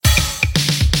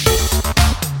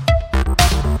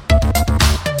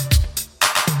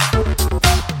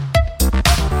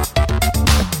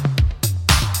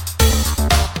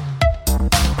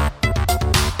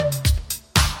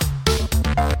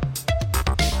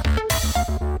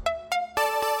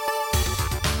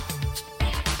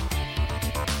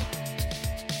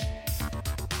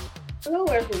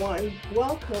everyone.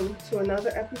 Welcome to another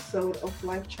episode of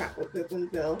Life Chat with Viv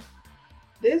and Bill.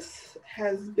 This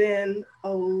has been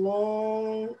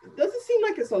does it seem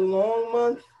like it's a long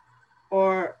month,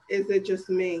 or is it just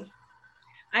me?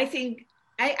 I think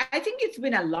I think it's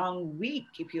been a long week,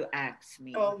 if you ask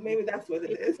me. Oh, maybe that's what it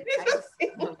It's is. It kind just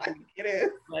seems of, like it is.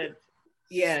 but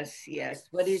yes.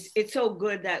 But it's so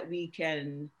good that we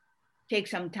can take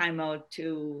some time out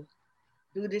to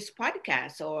do this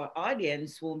podcast, so our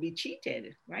audience won't be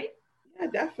cheated, right? Yeah,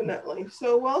 definitely.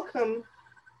 So, welcome,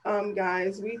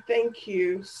 guys. We thank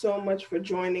you so much for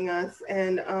joining us.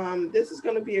 And this is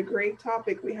going to be a great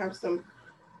topic. We have some,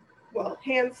 well,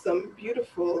 handsome,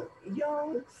 beautiful,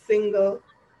 young, single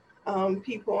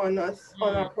people on our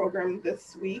Mm. program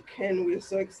this week, and we're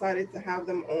so excited to have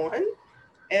them on.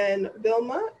 And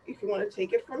Vilma, if you want to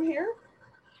take it from here,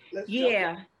 let's jump in.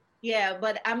 Yeah, yeah,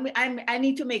 but I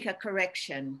need to make a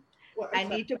correction. I What's that?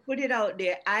 need to put it out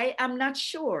there. I am not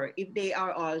sure if they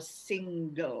are all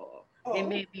single. They Oh,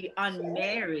 may be okay.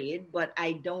 unmarried, but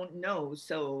I don't know.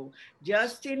 So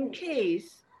just in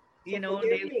case, So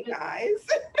they forgive me, guys.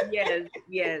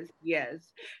 yes.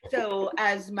 So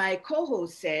as my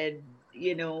co-host said,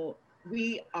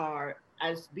 we are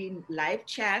as being live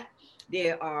chat,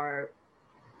 there are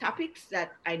topics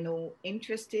that I know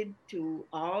interested to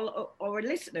all our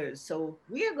listeners. So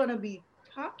we are going to be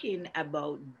talking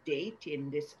about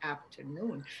dating this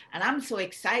afternoon. And I'm so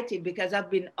excited because I've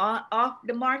been off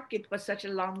the market for such a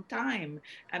long time.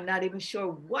 I'm not even sure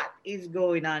what is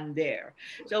going on there.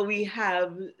 So we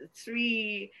have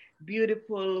three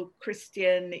beautiful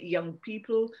Christian young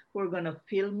people who are going to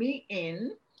fill me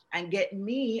in and get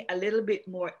me a little bit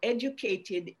more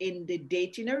educated in the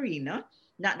dating arena.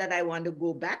 Not that I want to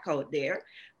go back out there,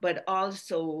 but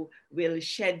also will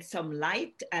shed some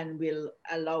light and will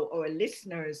allow our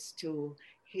listeners to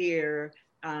hear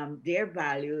their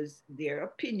values, their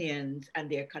opinions, and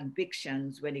their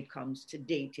convictions when it comes to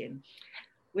dating.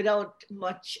 Without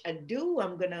much ado,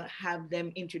 I'm going to have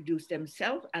them introduce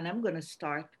themselves, and I'm going to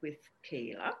start with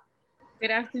Kayla.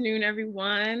 Good afternoon,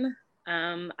 everyone.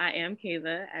 I am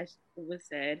Kayla, as was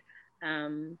said.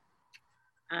 Um,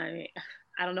 I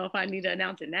I don't know if I need to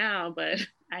announce it now, but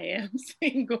I am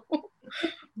single.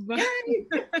 but Yay!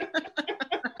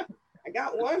 I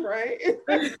got one right.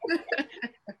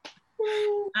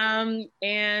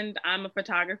 and I'm a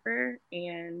photographer,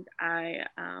 and I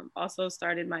also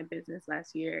started my business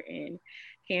last year in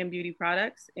Cam Beauty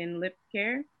products in lip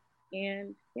care,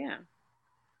 and yeah.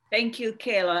 Thank you,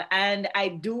 Kayla. And I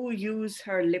do use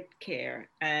her lip care,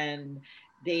 and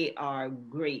they are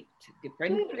great,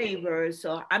 different flavors.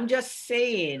 So I'm just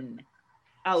saying,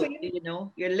 so, out, you, you're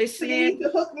so you need listening. to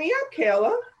hook me up,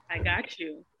 Kayla. I got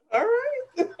you. All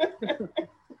right.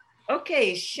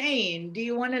 Okay, Shane, do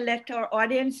you want to let our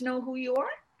audience know who you are?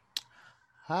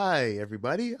 Hi,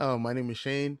 everybody. My name is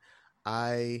Shane.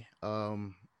 I,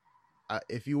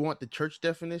 if you want the church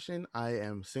definition, I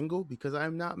am single because I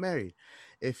am not married.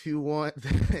 If you want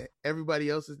everybody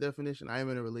else's definition, I am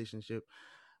in a relationship.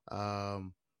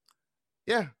 Um,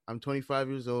 yeah, I'm 25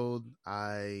 years old.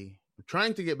 I'm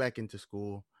trying to get back into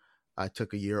school. I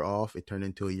took a year off. It turned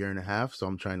into a year and a half, so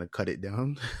I'm trying to cut it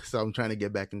down. So I'm trying to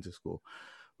get back into school.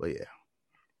 But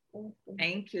yeah.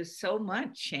 Thank you so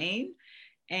much, Shane.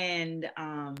 And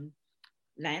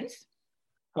Lance?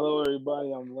 Hello,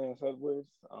 everybody. I'm Lance Edwards.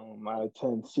 I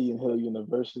attend Seton Hill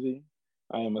University.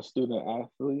 I am a student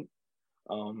athlete.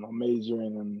 I'm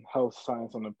majoring in health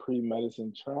science on the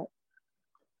pre-medicine track.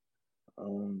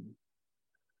 Um,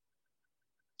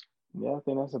 yeah, I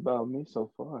think that's about me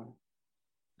so far.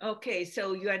 Okay,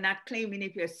 so you are not claiming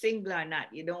if you're single or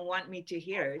not. You don't want me to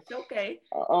hear. It's okay.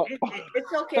 Oh,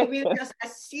 It's okay. We'll just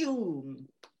assume.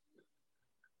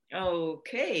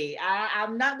 Okay,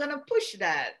 I'm not gonna push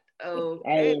that. I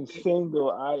Okay. am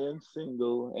single. I am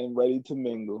single and ready to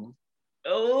mingle.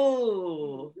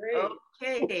 Oh, Great.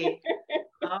 okay.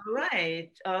 All right.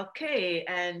 Okay.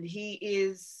 And he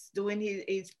is doing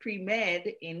his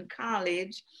pre-med in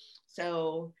college.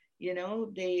 So,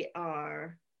 they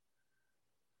are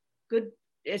good.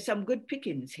 There's some good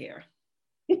pickings here.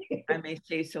 I may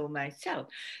say so myself.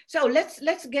 So let's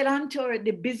get on to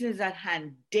the business at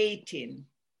hand, dating.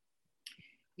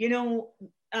 You know,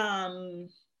 um,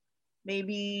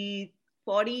 maybe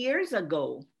 40 years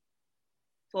ago,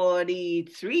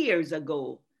 43 years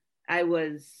ago, I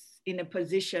was in a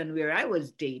position where I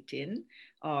was dating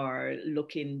or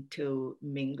looking to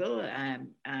mingle. And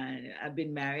I've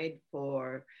been married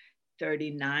for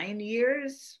 39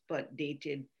 years, but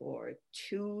dated for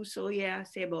two. So, yeah,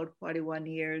 say about 41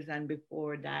 years. And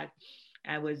before that,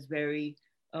 I was very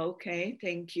okay.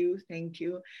 Thank you. Thank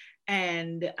you.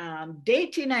 And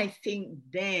dating, I think,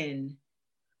 then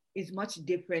is much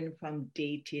different from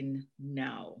dating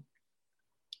now.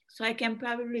 So I can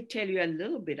probably tell you a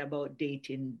little bit about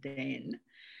dating then.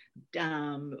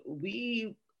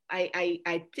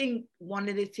 I think one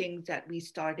of the things that we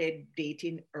started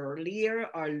dating earlier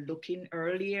or looking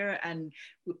earlier, and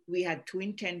we had two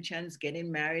intentions: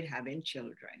 getting married, having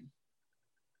children.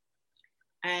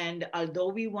 And although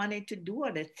we wanted to do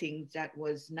other things, that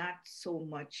was not so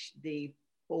much the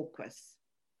focus.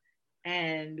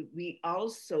 And we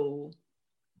also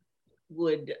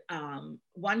would,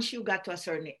 once you got to a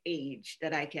certain age,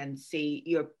 that I can say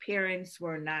your parents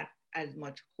were not as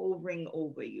much hovering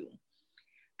over you.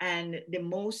 And the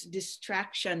most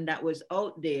distraction that was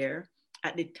out there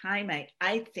at the time,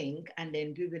 I think, and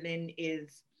then Vivian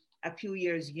is a few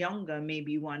years younger,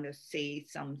 maybe want to say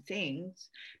some things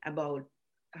about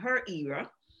her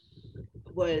era,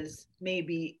 was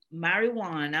maybe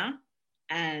marijuana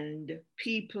and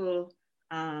people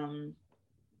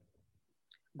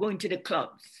going to the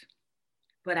clubs.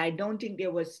 But I don't think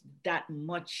there was that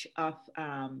much of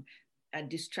a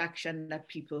distraction that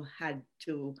people had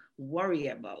to worry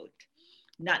about.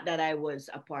 Not that I was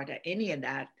a part of any of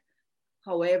that.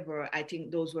 However, I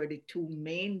think those were the two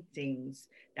main things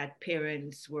that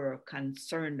parents were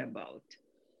concerned about.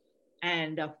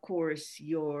 And of course,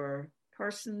 your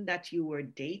person that you were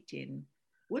dating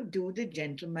would do the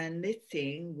gentlemanly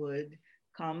thing, would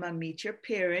come and meet your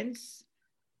parents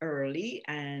early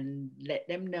and let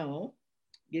them know,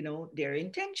 their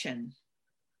intention.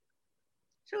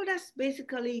 So that's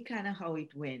basically kind of how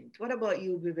it went. What about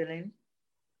you, Vivian?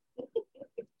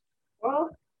 Well,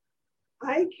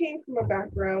 I came from a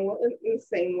background in the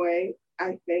same way,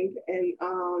 I think, and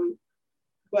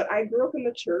but I grew up in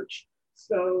the church,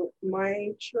 so my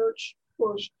church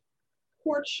pushed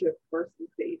courtship versus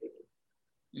dating.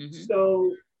 Mm-hmm.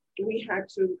 So we had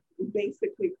to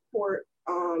basically court,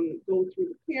 go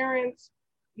through the parents.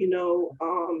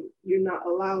 You're not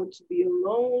allowed to be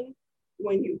alone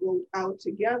when you go out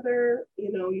together.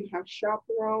 You have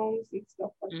chaperones and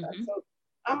stuff like mm-hmm. that. So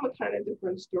I'm a kind of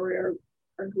different story.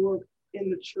 I grew up in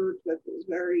the church that was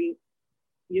very,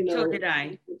 so did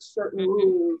I. Certain mm-hmm.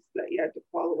 rules that you had to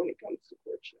follow when it comes to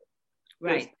courtship.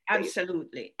 Right,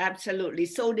 absolutely.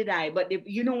 So did I. But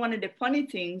one of the funny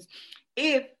things,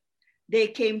 if they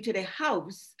came to the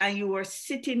house and you were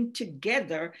sitting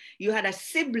together, you had a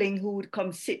sibling who would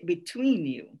come sit between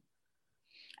you.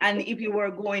 And if you were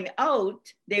going out,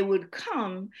 they would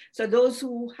come. So those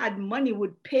who had money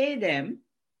would pay them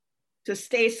to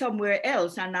stay somewhere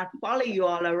else and not follow you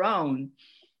all around.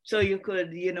 So you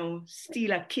could,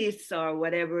 steal a kiss or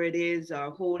whatever it is, or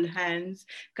hold hands,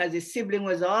 because the sibling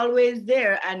was always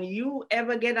there. And you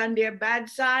ever get on their bad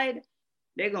side,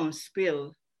 they're going to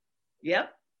spill.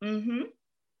 Yep. Mm-hmm.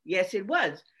 Yes, it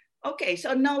was. Okay,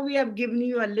 so now we have given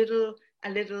you a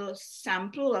little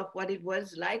sample of what it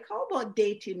was like. How about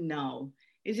dating now?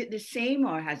 Is it the same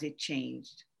or has it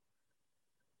changed?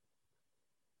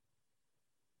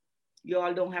 You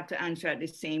all don't have to answer at the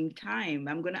same time.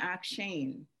 I'm going to ask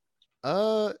Shane.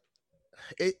 I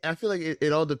feel like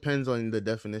it all depends on the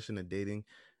definition of dating.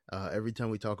 Every time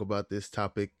we talk about this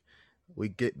topic, we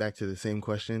get back to the same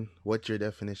question. What's your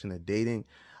definition of dating?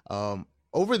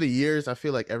 Over the years, I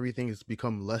feel like everything has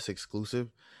become less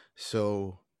exclusive.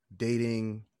 So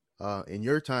dating in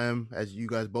your time, as you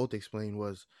guys both explained,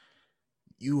 was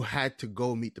you had to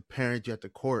go meet the parents, you had to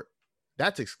court.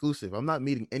 That's exclusive. I'm not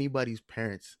meeting anybody's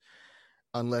parents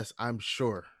unless I'm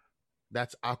sure.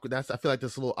 That's awkward. I feel like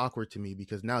that's a little awkward to me,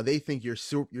 because now they think you're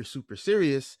super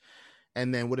serious,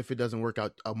 and then what if it doesn't work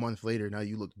out a month later? Now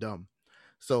you look dumb.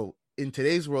 So in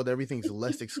today's world, everything's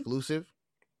less exclusive.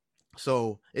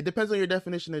 So it depends on your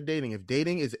definition of dating. If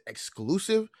dating is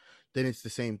exclusive, then it's the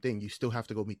same thing. You still have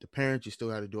to go meet the parents. You still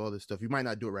have to do all this stuff. You might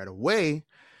not do it right away,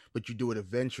 but you do it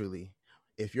eventually.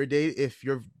 If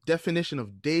your definition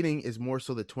of dating is more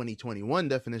so the 2021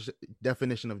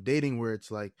 definition of dating, where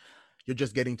it's like you're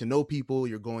just getting to know people,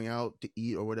 you're going out to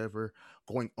eat or whatever,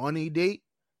 going on a date,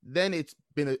 then it's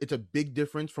a big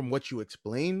difference from what you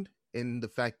explained, in the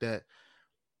fact that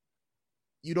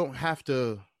you don't have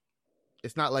to.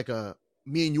 It's not like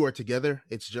me and you are together.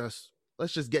 It's just,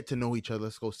 let's just get to know each other.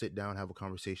 Let's go sit down, have a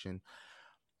conversation.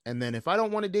 And then if I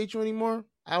don't want to date you anymore,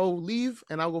 I'll leave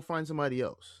and I'll go find somebody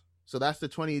else. So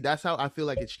that's how I feel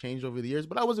like it's changed over the years.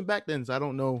 But I wasn't back then, so I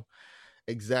don't know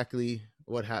exactly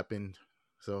what happened.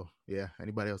 So yeah,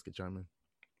 anybody else could chime in.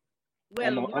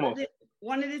 Well,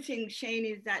 one of the things, Shane,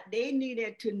 is that they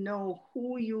needed to know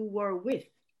who you were with,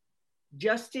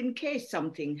 just in case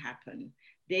something happened.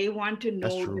 They want to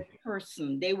know the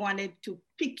person. They wanted to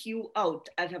pick you out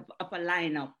of a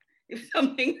lineup. if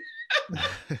something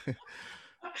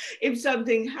if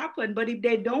something happened. But if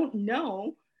they don't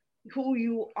know who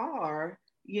you are,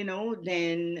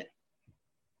 then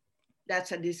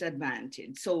that's a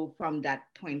disadvantage. So from that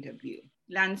point of view,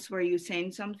 Lance, were you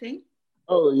saying something?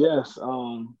 Oh yes,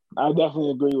 I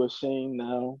definitely agree with Shane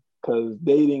now, because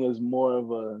dating is more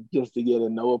of a just to get to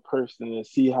know a person and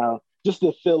see how, just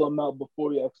to fill them out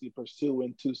before you actually pursue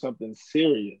into something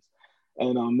serious.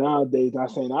 And nowadays,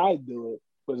 not saying I do it,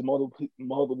 but there's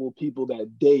multiple people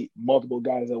that date multiple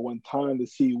guys at one time to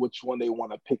see which one they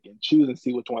want to pick and choose and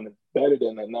see which one is better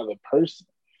than another person.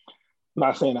 I'm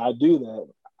not saying I do that.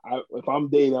 If I'm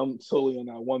dating, I'm solely on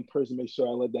that one person. Make sure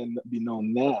I let that be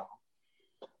known now.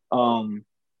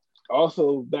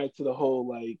 Also back to the whole,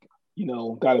 like,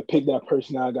 gotta pick that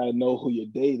person out, gotta know who you're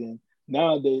dating.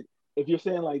 Nowadays, if you're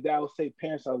saying like that, I would say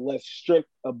parents are less strict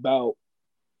about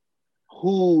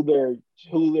who their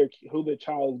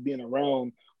child is being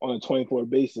around on a 24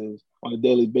 basis, on a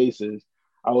daily basis.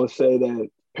 I would say that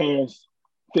parents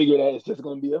figure that it's just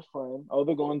going to be a friend. Oh,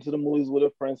 they're going to the movies with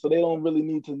a friend, so they don't really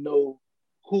need to know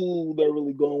who they're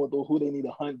really going with or who they need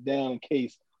to hunt down in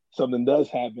case something does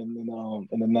happen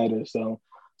in the night or so.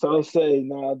 So I would say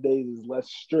nowadays is less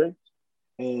strict,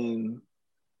 and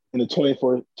in the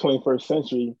 21st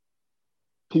century,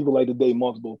 people like to date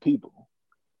multiple people.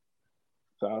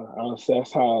 So I'll say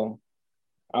that's how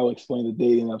I'll explain the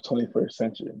dating of 21st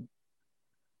century.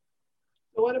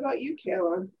 So what about you,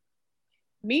 Kayla?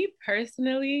 Me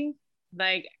personally,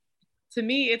 like, to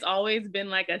me, it's always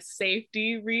been like a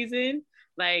safety reason.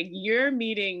 Like, you're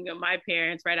meeting my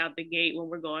parents right out the gate when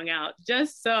we're going out,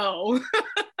 just so,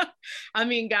 I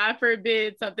mean, God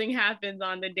forbid something happens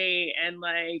on the date and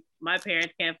like my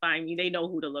parents can't find me, they know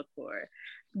who to look for.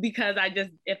 Because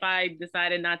if I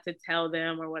decided not to tell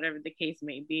them or whatever the case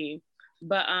may be.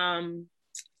 But I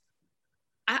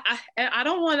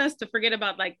don't want us to forget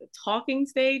about like the talking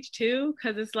stage too,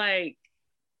 because it's like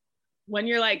when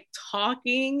you're like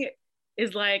talking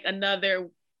is like another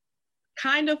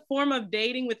kind of form of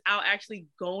dating without actually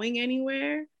going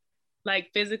anywhere,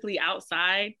 like physically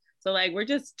outside. So like we're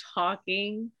just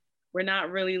talking. We're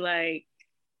not really like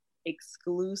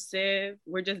exclusive.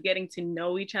 We're just getting to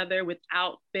know each other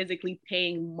without physically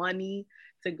paying money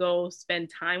to go spend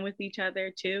time with each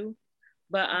other too.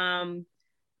 But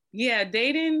yeah,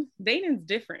 dating's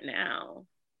different now.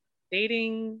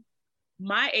 Dating,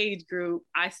 my age group,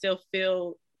 I still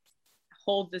feel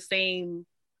holds the same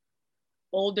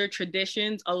older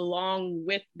traditions along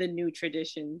with the new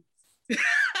traditions.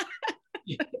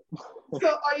 So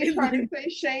are you trying to say,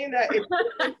 Shane, that it's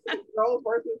girls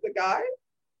versus the guys?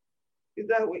 Is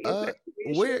that what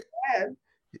you're saying?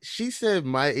 She said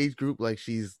my age group, like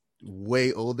she's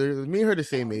way older. Me and her the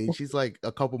same age. She's like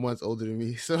a couple months older than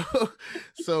me. So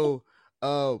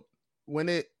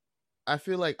I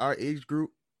feel like our age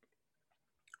group,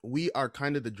 we are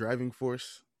kind of the driving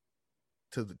force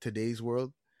to today's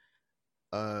world.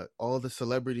 All the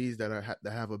celebrities that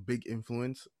have a big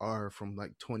influence are from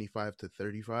like 25 to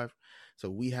 35. So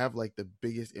we have like the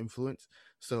biggest influence.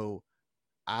 So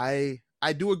I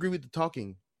do agree with the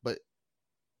talking, but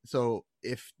so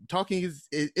if talking is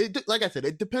it like I said,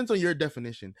 it depends on your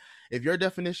definition. If your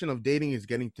definition of dating is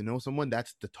getting to know someone,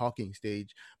 that's the talking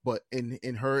stage. But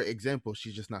in her example,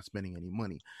 she's just not spending any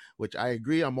money, which I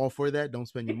agree. I'm all for that. Don't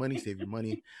spend your money, save your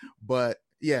money. But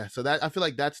yeah, so that I feel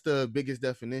like that's the biggest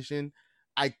definition.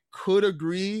 I could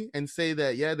agree and say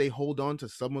that, yeah, they hold on to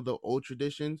some of the old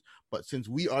traditions, but since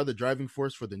we are the driving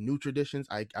force for the new traditions,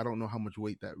 I don't know how much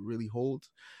weight that really holds,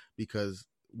 because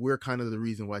we're kind of the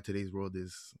reason why today's world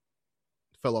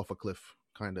fell off a cliff,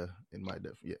 kind of, in my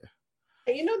yeah.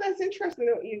 And that's interesting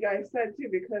what you guys said too,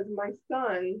 because my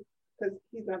son, because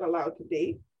he's not allowed to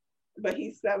date, but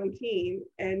he's 17,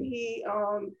 and he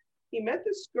met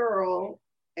this girl,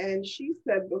 and she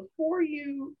said, before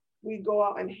we go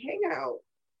out and hang out,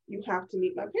 you have to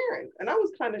meet my parents. And I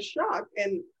was kind of shocked,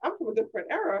 and I'm from a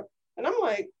different era, and I'm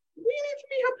like, what do you need to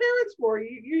meet her parents for?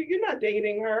 You're not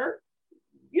dating her.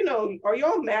 Are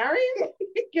y'all married?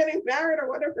 Getting married or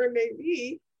whatever it may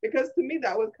be? Because to me,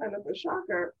 that was kind of a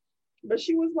shocker. But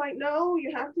she was like, no,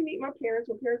 you have to meet my parents.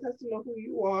 My parents have to know who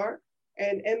you are,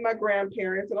 and my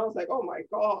grandparents. And I was like, oh my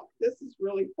God, this is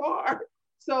really far.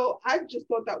 So I just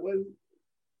thought that was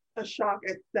a shock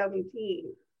at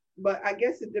 17. But I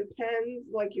guess it depends,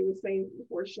 like you were saying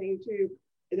before, Shane, too.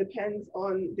 It depends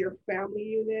on their family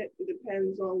unit. It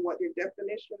depends on what your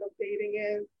definition of dating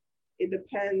is. It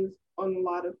depends on a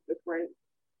lot of different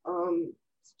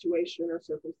situation or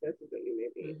circumstances that you may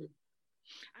be in.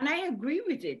 And I agree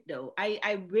with it, though.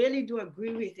 I really do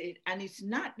agree with it. And it's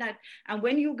not that. And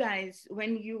when you guys,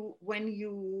 when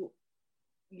you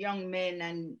young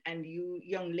men and you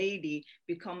young lady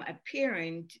become a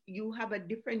parent, you have a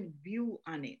different view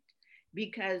on it.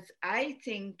 Because I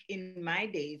think in my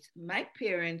days, my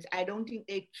parents, I don't think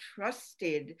they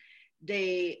trusted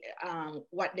the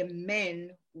what the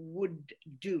men would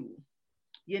do,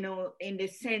 in the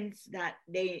sense that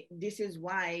this is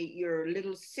why your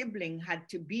little sibling had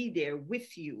to be there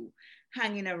with you,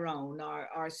 hanging around,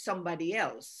 or somebody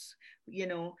else,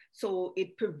 so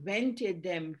it prevented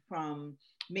them from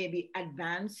maybe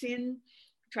advancing,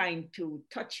 trying to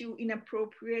touch you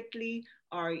inappropriately,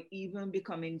 or even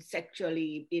becoming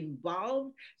sexually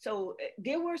involved. So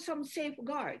there were some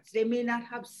safeguards. They may not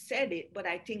have said it, but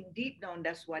I think deep down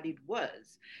that's what it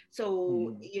was.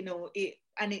 So,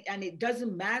 it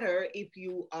doesn't matter if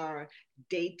you are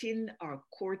dating or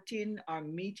courting or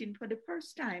meeting for the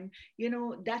first time,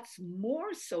 that's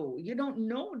more so. You don't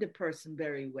know the person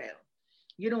very well.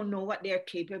 You don't know what they're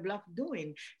capable of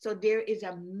doing. So there is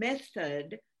a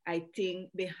method, I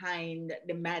think, behind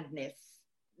the madness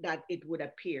that it would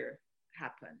appear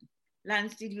happen.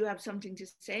 Lance, did you have something to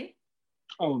say?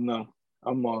 Oh no,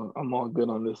 I'm all good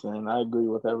on this end. I agree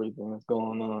with everything that's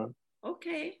going on.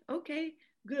 Okay,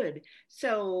 good.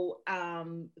 So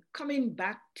coming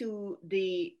back to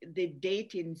the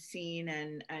dating scene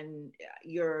and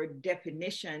your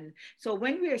definition. So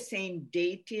when we're saying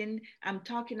dating, I'm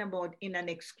talking about in an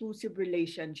exclusive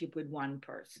relationship with one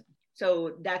person.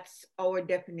 So that's our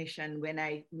definition when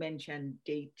I mention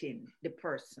dating the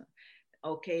person.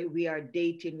 Okay, we are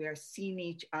dating, we are seeing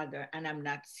each other, and I'm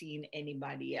not seeing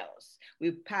anybody else.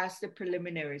 We've passed the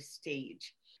preliminary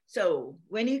stage. So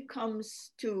when it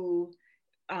comes to,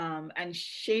 and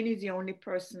Shane is the only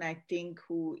person I think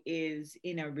who is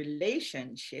in a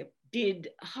relationship.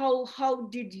 How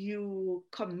did you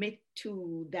commit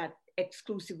to that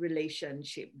exclusive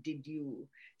relationship? Did you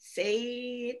say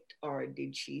it, or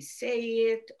did she say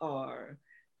it, or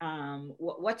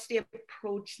what's the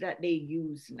approach that they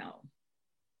use now?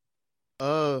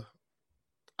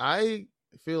 I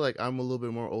feel like I'm a little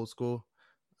bit more old school.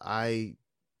 I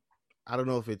I don't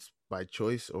know if it's by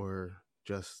choice or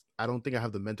just I don't think I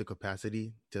have the mental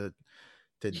capacity to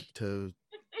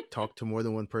talk to more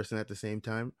than one person at the same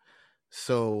time.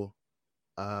 So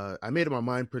I made up my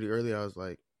mind pretty early. I was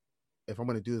like, if I'm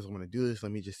gonna do this, I'm gonna do this.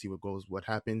 Let me just see what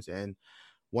happens. And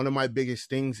one of my biggest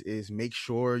things is make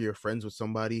sure you're friends with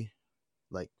somebody,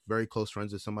 like very close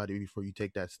friends with somebody before you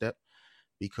take that step,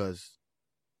 because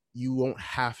you won't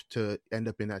have to end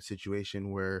up in that situation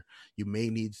where you may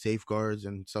need safeguards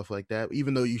and stuff like that,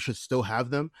 even though you should still have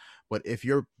them. But if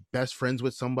you're best friends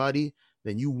with somebody,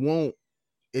 then you won't,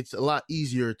 it's a lot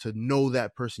easier to know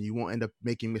that person. You won't end up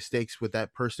making mistakes with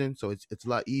that person. So it's a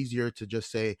lot easier to just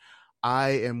say, I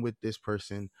am with this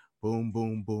person. Boom,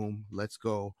 boom, boom. Let's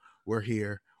go. We're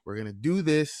here. We're gonna do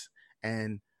this,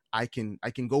 and I can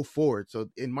go forward. So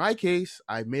in my case,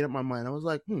 I made up my mind. I was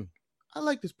like, I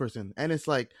like this person. And it's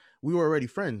like we were already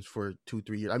friends for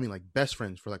 2-3 years. I mean, like best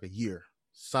friends for like a year.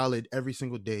 Solid every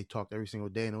single day, talked every single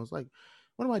day. And I was like,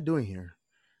 what am I doing here?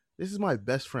 This is my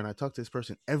best friend. I talk to this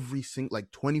person every single, like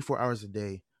 24 hours a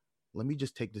day. Let me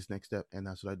just take this next step. And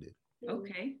that's what I did.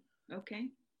 Okay.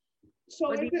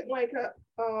 So is it like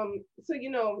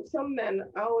some men,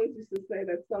 I always used to say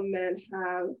that some men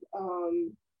have,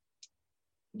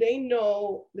 they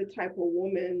know the type of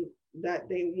woman that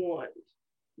they want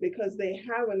because they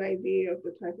have an idea of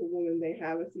the type of woman they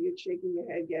have. I see you shaking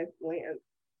your head, yes, Lance.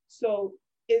 So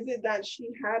is it that she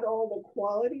had all the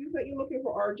qualities that you're looking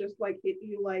for, or just like hit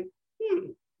you like,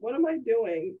 what am I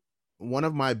doing? One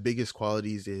of my biggest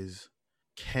qualities is,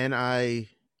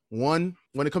 when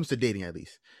it comes to dating at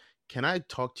least, can I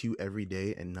talk to you every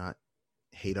day and not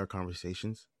hate our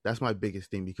conversations? That's my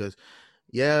biggest thing, because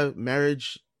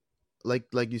marriage,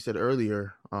 like you said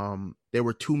earlier, there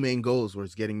were two main goals, where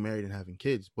it's getting married and having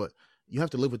kids, but you have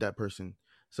to live with that person.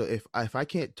 So if I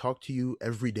can't talk to you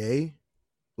every day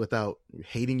without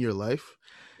hating your life,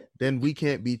 then we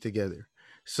can't be together.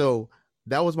 So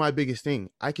that was my biggest thing.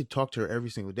 I could talk to her every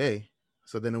single day.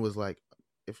 So then it was like,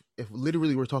 if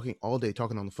literally we're talking all day,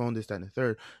 talking on the phone, this, that, and the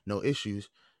third, no issues,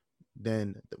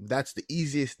 then that's the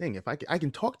easiest thing. If I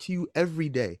can talk to you every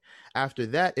day. After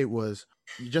that, it was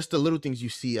just the little things you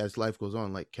see as life goes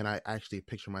on. Like, can I actually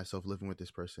picture myself living with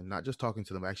this person? Not just talking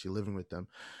to them, actually living with them.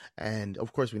 And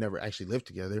of course, we never actually lived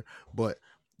together, but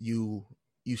you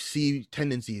see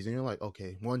tendencies and you're like,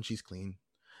 okay, one, she's clean.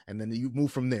 And then you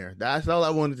move from there. That's all I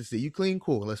wanted to see. You clean,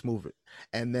 cool, let's move it.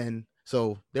 And then,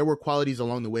 so there were qualities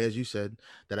along the way, as you said,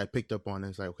 that I picked up on. And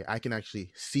it's like, okay, I can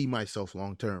actually see myself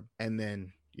long term. And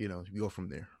then, you go from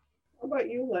there. How about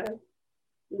you, Les?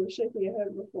 You were shaking your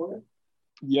head before.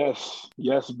 Yes,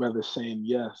 brother Shane.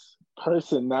 Yes,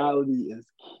 personality is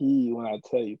key. When I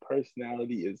tell you,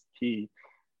 personality is key.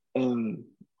 And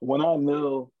when I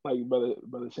know, like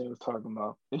brother Shane was talking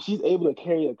about, if she's able to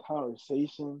carry a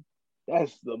conversation,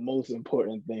 that's the most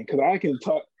important thing. Because I can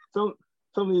talk some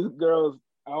of these girls.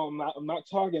 I'm not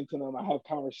talking to them. I have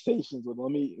conversations with them.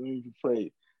 Let me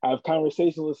rephrase. I have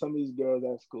conversations with some of these girls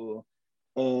at school,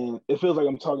 and it feels like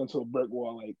I'm talking to a brick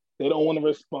wall. Like they don't want to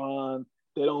respond.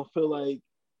 They don't feel like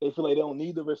they feel like they don't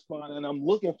need to respond, and I'm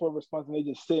looking for a response, and they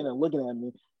just sitting and looking at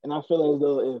me. And I feel as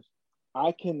though if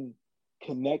I can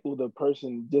connect with a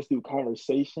person just through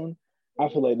conversation, I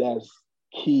feel like that's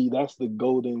key. That's the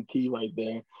golden key right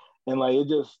there. And like it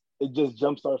just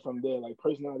jumpstarts from there. Like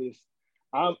personality is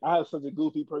I have such a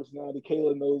goofy personality.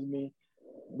 Kayla knows me.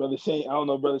 Brother Shane, I don't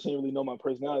know, Brother Shane really know my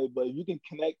personality, but if you can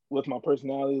connect with my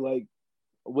personality like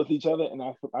with each other, and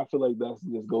I feel like that's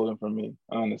just golden for me,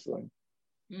 honestly.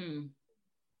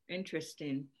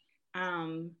 Interesting.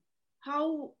 Um,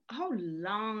 how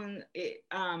long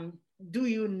do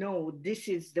you know this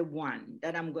is the one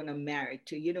that I'm gonna marry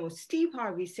to? You know, Steve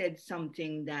Harvey said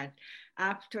something that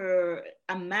after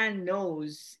a man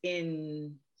knows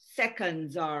in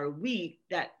seconds or week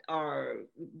that are,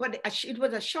 but it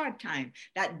was a short time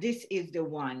that this is the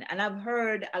one. And I've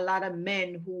heard a lot of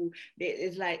men who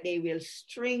it's like they will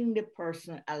string the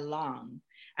person along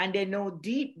and they know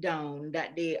deep down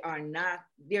that they are not,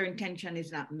 their intention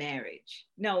is not marriage.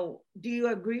 Now, do you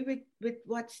agree with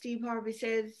what Steve Harvey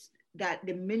says, that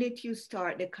the minute you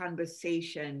start the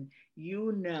conversation,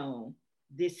 you know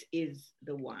this is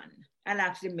the one? I'll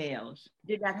ask the males.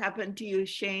 Did that happen to you,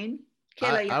 Shane?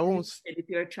 Kayla, I you're won't if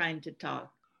you're trying to talk.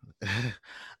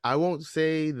 I won't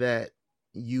say that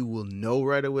you will know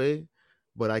right away,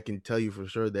 but I can tell you for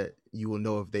sure that you will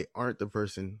know if they aren't the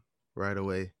person right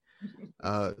away.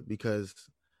 Because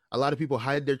a lot of people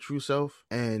hide their true self,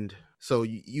 and so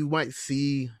you might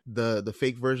see the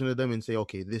fake version of them and say,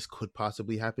 okay, this could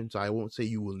possibly happen. So I won't say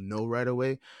you will know right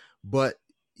away, but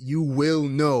you will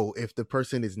know if the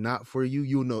person is not for you.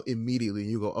 You'll know immediately.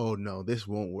 You go, oh no, this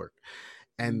won't work.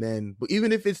 And then, but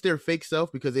even if it's their fake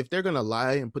self, because if they're gonna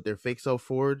lie and put their fake self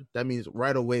forward, that means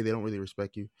right away they don't really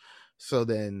respect you. So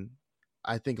then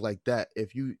I think like that,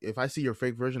 if I see your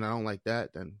fake version, I don't like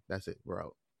that, then that's it, we're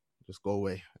out. Just go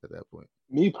away at that point.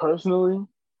 Me personally,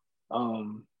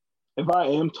 um, if I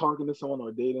am talking to someone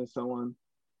or dating someone,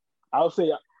 I'll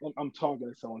say I'm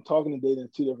talking to someone. Talking and dating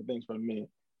is two different things for me.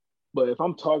 But if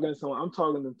I'm talking to someone, I'm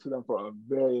talking to them for a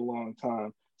very long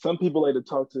time. Some people like to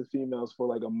talk to females for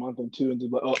like a month or two and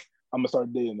just like, oh, I'm gonna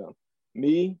start dating them.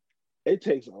 Me, it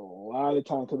takes a lot of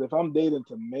time because if I'm dating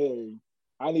to marry,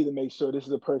 I need to make sure this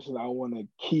is a person I want to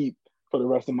keep for the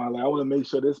rest of my life. I want to make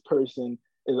sure this person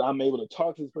is I'm able to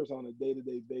talk to this person on a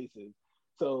day-to-day basis.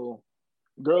 So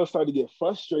girls start to get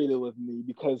frustrated with me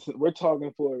because we're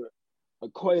talking for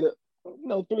quite a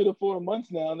 3 to 4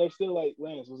 months now, and they're still like,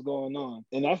 Lance, what's going on?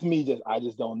 And that's me I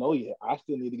just don't know yet. I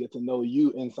still need to get to know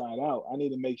you inside out. I need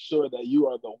to make sure that you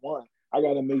are the one. I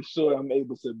got to make sure I'm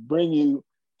able to bring you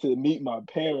to meet my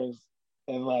parents.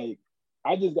 And like,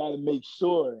 I just got to make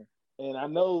sure. And I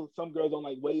know some girls don't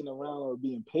like waiting around or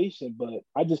being patient, but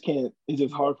I just can't. It's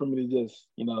just hard for me to just,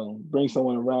 bring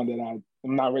someone around that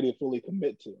I'm not ready to fully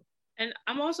commit to. And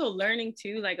I'm also learning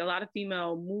too, like a lot of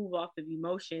female move off of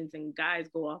emotions and guys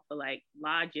go off of like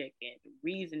logic and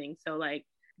reasoning. So like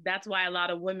that's why a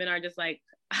lot of women are just like,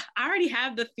 I already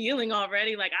have the feeling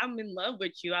already. Like I'm in love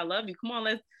with you. I love you. Come on,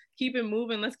 let's keep it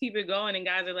moving. Let's keep it going. And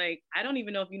guys are like, I don't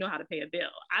even know if you know how to pay a bill.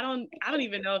 I don't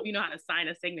even know if you know how to sign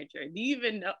a signature. Do you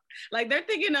even know? Like they're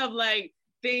thinking of like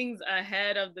things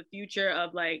ahead of the future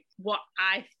of like what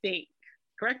I think.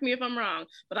 Correct me if I'm wrong,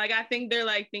 but like I think they're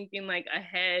like thinking like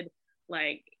ahead,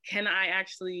 like, can I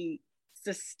actually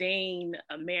sustain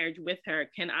a marriage with her?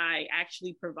 Can I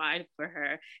actually provide for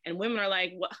her? And women are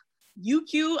like, well, you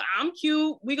cute, I'm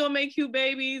cute, we gonna make cute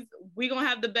babies, we gonna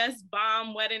have the best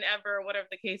bomb wedding ever, whatever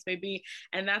the case may be.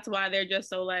 And that's why they're just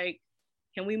so like,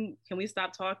 can we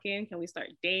stop talking? Can we start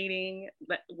dating?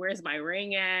 Where's my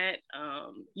ring at?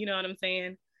 You know what I'm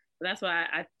saying? That's why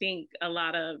I think a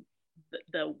lot of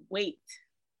the weight,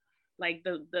 like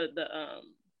the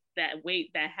that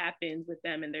weight that happens with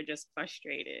them, and they're just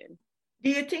frustrated. Do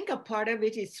you think a part of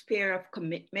it is fear of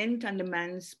commitment on the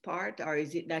man's part, or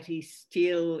is it that he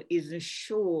still isn't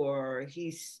sure?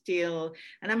 He's still,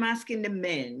 and I'm asking the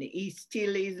men, he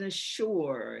still isn't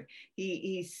sure.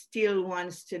 He still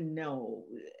wants to know.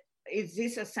 Is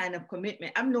this a sign of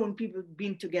commitment? I've known people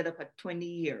been together for 20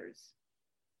 years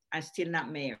and still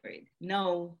not married.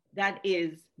 No, that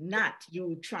is not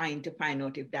you trying to find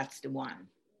out if that's the one.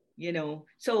 you know.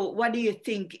 So what do you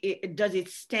think? Does it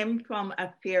stem from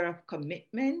a fear of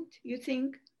commitment, you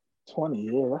think? 20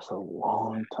 years, that's a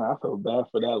long time. I feel bad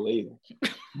for that lady.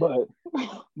 But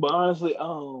but honestly,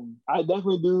 I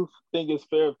definitely do think it's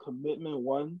fair of commitment,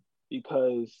 one,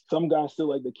 because some guys still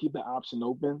like to keep an option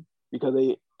open because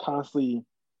they constantly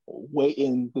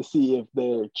waiting to see if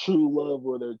their true love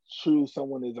or their true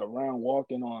someone is around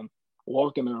walking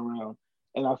around.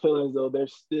 And I feel as though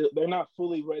they're not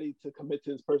fully ready to commit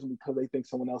to this person because they think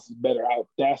someone else is better out.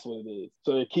 That's what it is.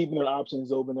 So they're keeping their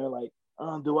options open. They're like,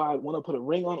 do I want to put a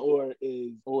ring on, or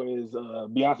is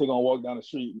Beyonce gonna walk down the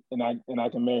street and I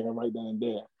can marry her right then and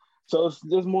there? So it's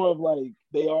just more of like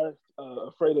they are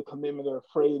afraid of commitment. They're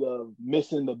afraid of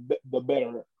missing the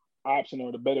better option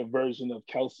or the better version of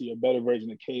Kelsey or better version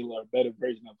of Kayla or better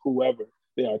version of whoever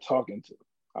they are talking to,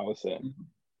 I would say.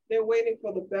 They're waiting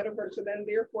for the better version, and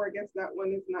therefore, I guess that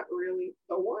one is not really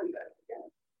the one then, I guess.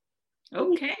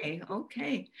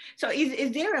 Okay. So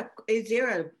is there a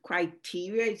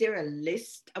criteria? Is there a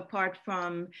list apart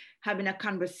from having a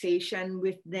conversation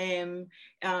with them,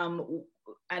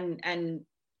 and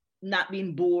not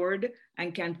being bored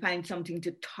and can find something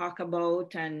to talk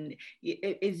about? And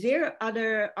are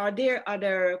there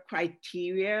other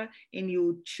criteria in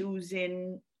you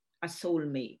choosing a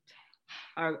soulmate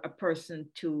or a person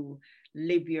to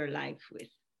live your life with?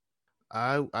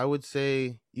 I would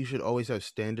say you should always have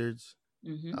standards.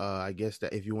 Mm-hmm. I guess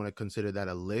that if you want to consider that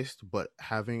a list, but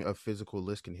having a physical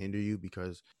list can hinder you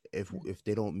because if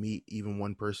they don't meet even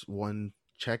one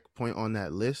checkpoint on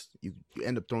that list, you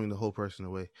end up throwing the whole person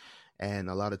away, and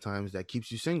a lot of times that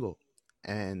keeps you single.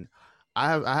 And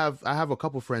I have a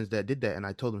couple friends that did that, and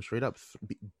I told them straight up,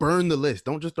 burn the list.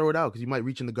 Don't just throw it out because you might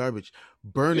reach in the garbage.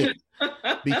 Burn it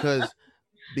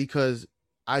because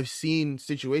I've seen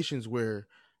situations where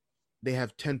they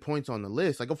have 10 points on the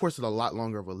list. Like, of course, it's a lot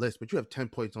longer of a list, but you have 10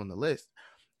 points on the list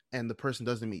and the person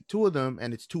doesn't meet two of them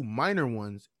and it's two minor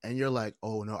ones. And you're like,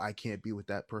 oh no, I can't be with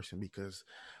that person because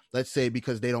let's say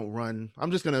because they don't run,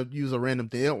 I'm just going to use a random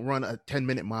thing. They don't run a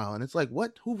 10-minute mile. And it's like,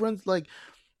 what, who runs? Like,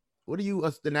 what are you,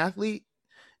 an athlete?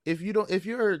 If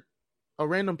you're a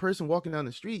random person walking down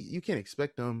the street, you can't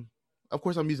expect them. Of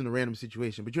course, I'm using a random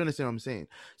situation, but you understand what I'm saying?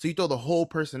 So you throw the whole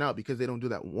person out because they don't do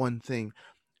that one thing.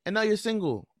 And now you're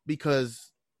single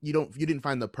because you didn't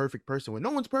find the perfect person. When no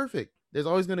one's perfect, there's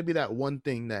always going to be that one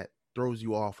thing that throws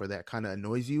you off or that kind of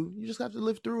annoys you. You just have to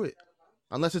live through it,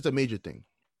 unless it's a major thing.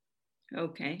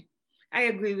 Okay, I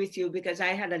agree with you because I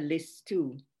had a list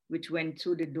too, which went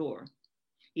through the door.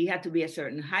 He had to be a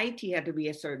certain height, he had to be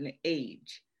a certain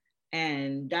age,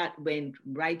 and that went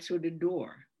right through the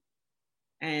door.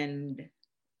 And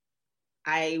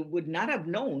I would not have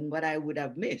known what I would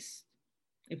have missed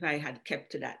if I had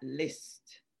kept to that list,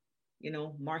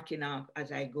 marking off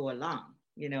as I go along,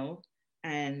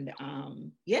 and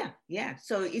yeah.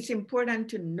 So it's important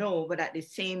to know, but at the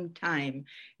same time,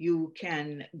 you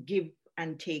can give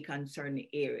and take on certain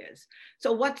areas.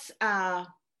 So what's deal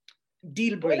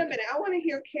breaker? Wait a minute, I want to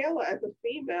hear Kayla as a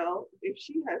female, if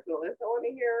she has a list. I want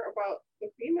to hear about the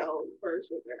female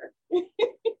version there.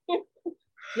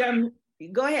 Yeah,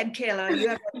 go ahead, Kayla.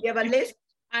 You have a list?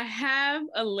 I have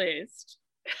a list.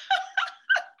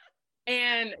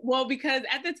 And well, because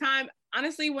at the time,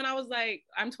 honestly, when I was like,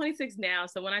 I'm 26 now.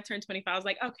 So when I turned 25, I was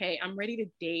like, okay, I'm ready to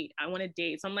date. I want to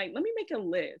date. So I'm like, let me make a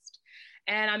list.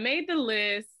 And I made the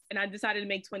list and I decided to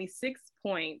make 26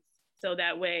 points. So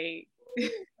that way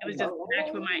it was just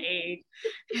matched with my age.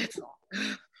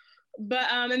 But,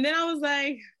 and then I was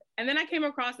like, and then I came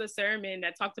across a sermon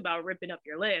that talked about ripping up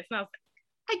your list. And I was like,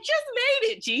 I just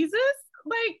made it, Jesus.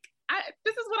 Like,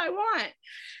 this is what I want.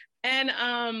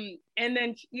 And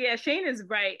then, yeah, Shane is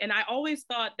right. And I always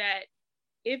thought that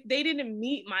if they didn't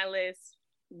meet my list,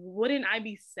 wouldn't I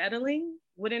be settling?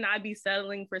 Wouldn't I be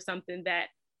settling for something that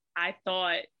I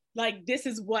thought, like, this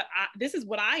is what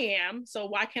I am. So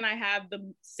why can't I have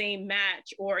the same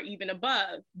match or even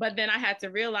above? But then I had to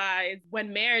realize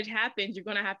when marriage happens, you're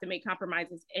going to have to make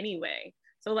compromises anyway.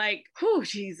 So like, oh,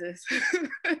 Jesus.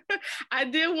 I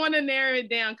did want to narrow it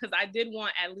down because I did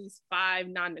want at least 5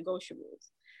 non-negotiables.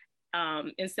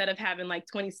 Instead of having like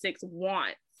 26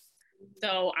 wants.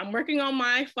 So I'm working on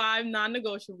my 5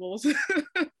 non-negotiables.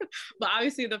 But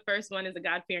obviously the first one is a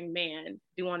God-fearing man.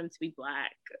 Do want him to be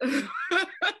Black.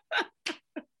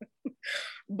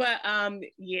 But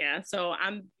yeah, so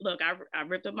I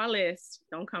ripped up my list.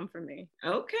 Don't come for me.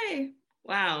 Okay.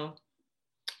 Wow.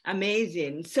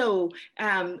 Amazing. So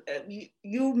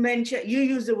you mentioned, you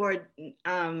used the word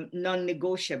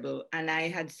non-negotiable, and I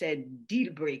had said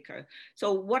deal breaker.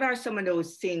 So what are some of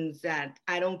those things that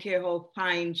I don't care how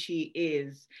fine she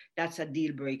is, that's a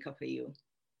deal breaker for you?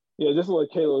 Yeah, just what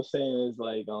Kayla was saying is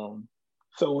like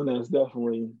someone that's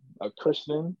definitely a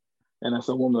Christian and that's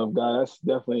a woman of God. That's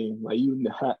definitely like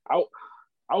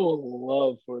I would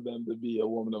love for them to be a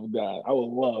woman of God. I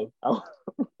would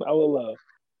love.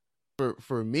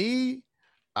 For me,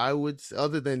 I would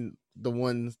other than the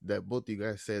ones that both of you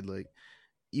guys said, like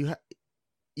you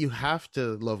have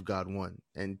to love God, one,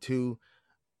 and two,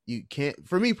 you can't.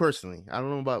 For me personally, I don't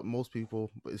know about most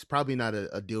people, but it's probably not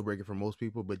a deal breaker for most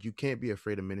people, but you can't be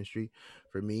afraid of ministry.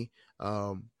 For me,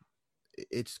 um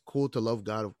it's cool to love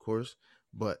God, of course,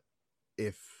 but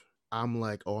if I'm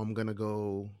like, oh, I'm gonna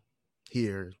go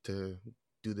here to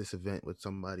do this event with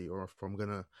somebody, or if I'm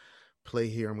gonna play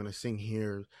here, I'm gonna sing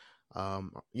here,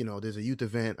 there's a youth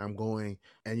event, I'm going,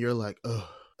 and you're like,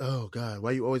 oh God,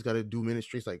 why you always gotta do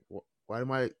ministries? Like, why do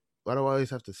I always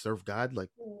have to serve God? Like,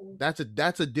 that's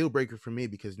a deal breaker for me,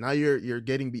 because now you're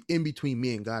getting in between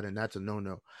me and God, and that's a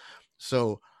no.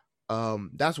 So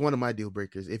that's one of my deal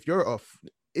breakers. If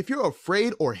you're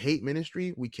afraid or hate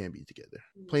ministry, we can't be together.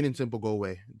 Plain and simple, go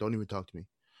away. Don't even talk to me.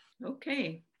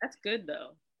 Okay. That's good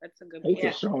though. That's a good point.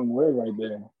 It's a strong word right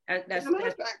there. As a matter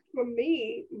of fact, for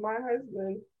me, my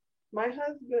husband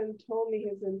told me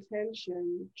his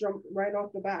intention, jumped right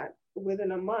off the bat.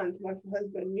 Within a month, my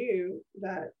husband knew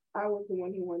that I was the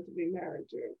one he wanted to be married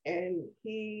to. And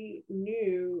he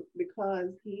knew because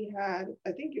he had,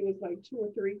 I think it was like 2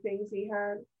 or 3 things he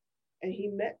had. And he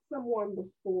met someone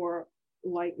before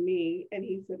like me. And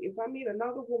he said, if I meet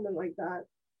another woman like that,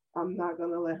 I'm not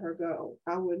going to let her go.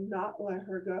 I would not let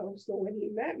her go. So when he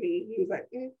met me, he was like,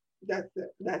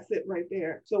 that's it right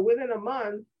there. So within a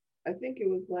month, I think it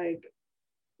was like,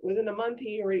 within a month,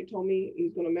 he already told me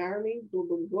he's going to marry me. Blah,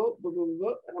 blah, blah, blah, blah,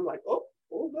 blah. And I'm like, oh,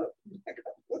 hold up, back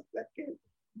up a second.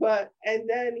 And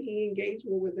then he engaged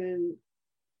me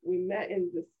we met in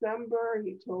December.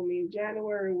 He told me in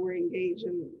January, we're engaged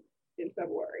in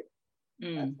February.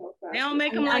 Mm. They don't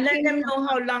make them like let them know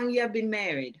how long you have been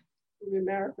married. We've been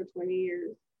married for 20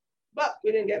 years, but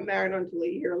we didn't get married until a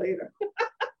year later.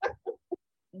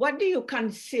 What do you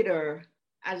consider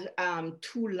as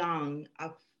too long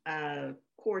of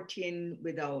courting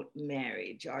without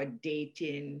marriage or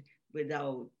dating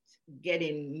without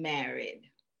getting married?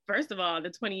 First of all, the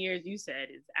 20 years you said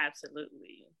is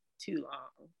absolutely too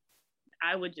long.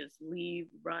 I would just leave,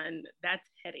 run. That's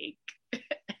headache.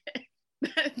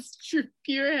 That's true,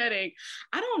 pure headache.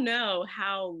 I don't know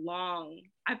how long.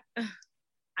 I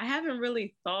haven't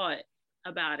really thought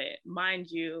about it. Mind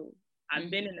you,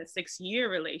 I've been in a 6-year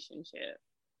relationship,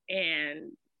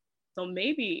 and so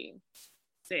maybe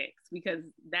 6, because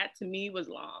that to me was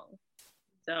long.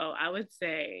 So I would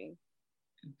say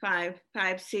 5,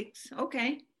 6.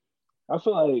 Okay. I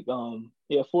feel like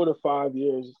 4 to 5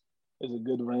 years is a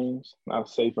good range, I'd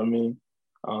say, for me.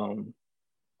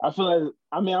 I feel like,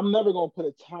 I'm never gonna put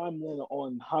a time limit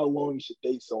on how long you should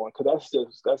date someone, because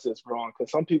that's just wrong.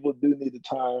 Because some people do need the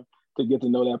time to get to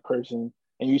know that person,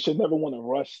 and you should never want to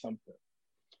rush something.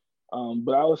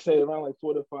 But I would say around like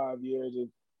 4 to 5 years.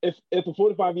 If the 4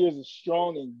 to 5 years is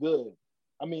strong and good,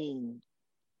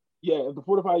 if the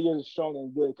 4 to 5 years is strong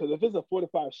and good, because if it's a 4 to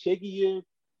 5 shaky year,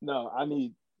 no, I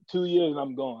need 2 years and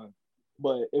I'm gone.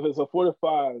 But if it's a 4 to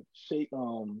 5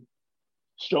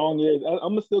 strong years, I'm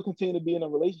gonna still continue to be in a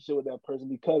relationship with that person,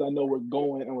 because I know we're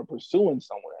going and we're pursuing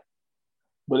somewhere.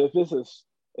 But if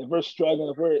we're struggling,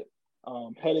 if we're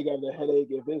headache after headache,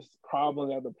 if it's problem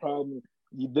after problem,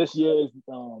 this year is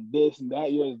this and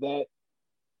that year is that,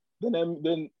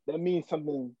 then that means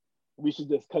something. We should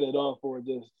just cut it off or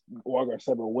just walk our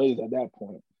separate ways at that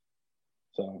point.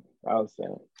 So I was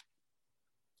saying.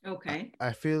 Okay.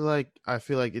 I feel like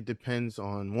it depends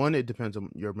on, one, it depends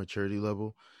on your maturity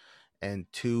level, and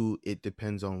 2, it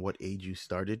depends on what age you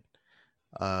started.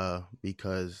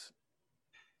 Because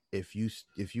if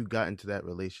you got into that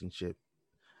relationship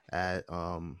at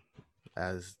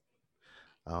as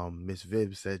Miss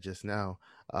Viv said just now,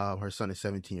 her son is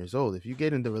 17 years old. If you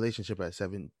get in the relationship at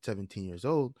 17 years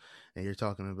old, and you're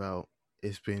talking about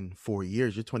it's been 4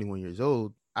 years, you're 21 years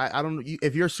old. I don't know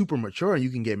if you're super mature and you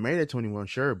can get married at 21,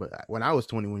 sure. But when I was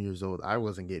 21 years old, I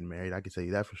wasn't getting married. I can tell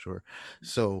you that for sure.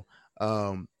 So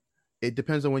it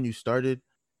depends on when you started.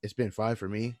 It's been 5 for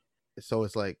me. So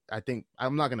it's like, I think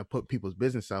I'm not going to put people's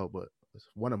business out, but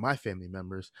one of my family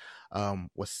members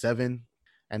was 7.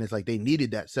 And it's like they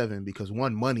needed that 7 because,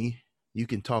 one, money. You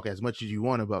can talk as much as you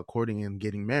want about courting and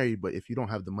getting married, but if you don't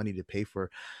have the money to pay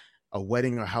for a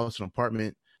wedding or house, an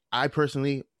apartment,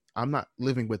 I'm not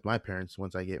living with my parents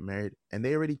once I get married. And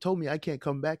they already told me I can't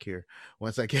come back here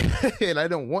once I get and I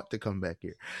don't want to come back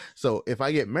here. So if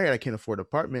I get married, I can't afford an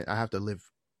apartment. I have to live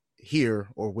here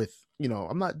or with,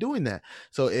 I'm not doing that.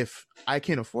 So if I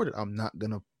can't afford it, I'm not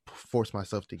going to force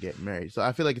myself to get married. So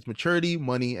I feel like it's maturity,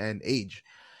 money, and age.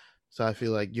 So I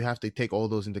feel like you have to take all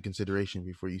those into consideration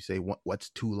before you say what's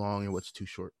too long and what's too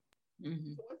short.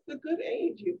 Mm-hmm. So what's the good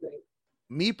age, you think?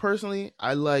 Me personally,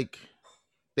 I like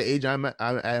the age I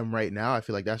am right now. I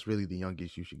feel like that's really the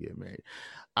youngest you should get married.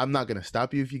 I'm not gonna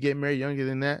stop you if you get married younger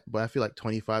than that, but I feel like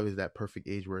 25 is that perfect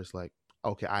age where it's like,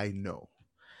 okay, I know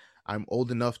I'm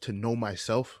old enough to know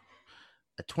myself.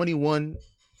 At 21,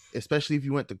 especially if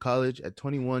you went to college, at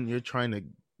 21, you're trying to,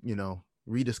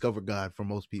 rediscover God for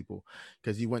most people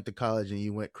because you went to college and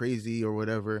you went crazy or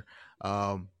whatever.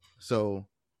 So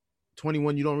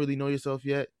 21, you don't really know yourself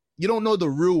yet. You don't know the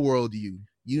real world you.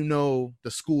 You know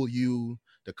the school you,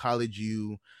 the college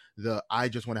you, the I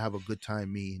just want to have a good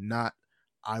time me, not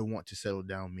I want to settle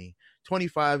down me.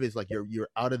 25 is like you're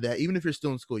out of that. Even if you're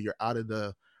still in school, you're out of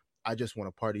the I just want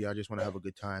to party, I just want to have a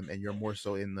good time, and you're more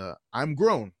so in the I'm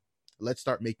grown. Let's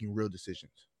start making real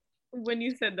decisions. When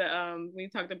you said when you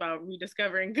talked about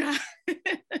rediscovering God,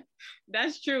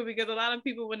 that's true, because a lot of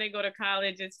people, when they go to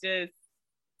college, it's just,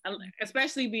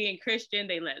 especially being Christian,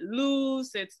 they let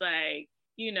loose. It's like,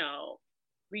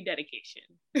 rededication.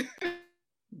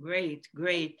 Great.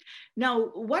 Now,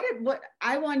 what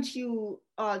I want you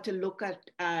all to look at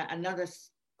another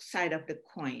side of the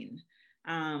coin,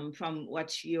 from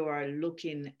what you are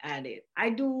looking at it.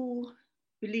 I do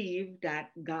believe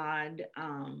that God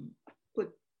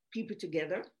put people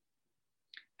together.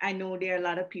 I know there are a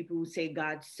lot of people who say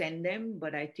God send them,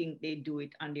 but I think they do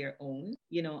it on their own,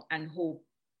 and hope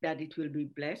that it will be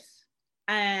blessed.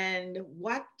 And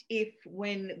what if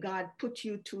when God put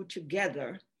you two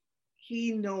together,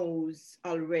 he knows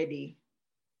already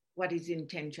what his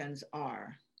intentions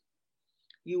are?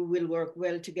 You will work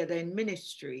well together in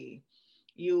ministry.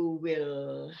 You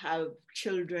will have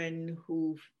children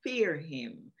who fear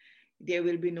him. There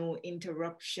will be no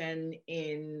interruption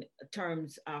in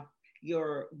terms of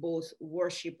your both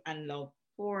worship and love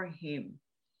for him.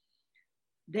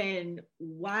 Then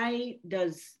why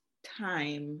does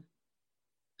time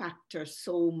factor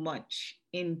so much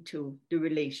into the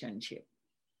relationship?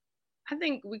 I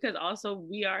think because also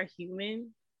we are human,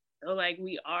 so like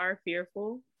we are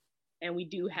fearful and we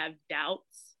do have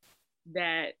doubts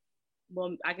that,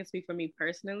 well, I can speak for me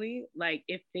personally, like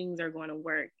if things are going to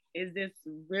work, is this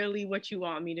really what you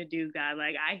want me to do, God?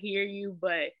 Like I hear you,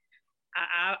 but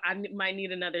I might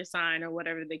need another sign or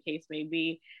whatever the case may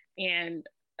be. And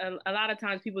a lot of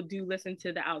times people do listen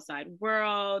to the outside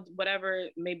world, whatever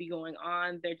may be going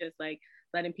on. They're just like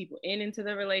letting people into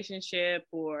the relationship,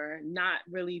 or not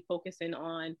really focusing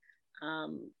on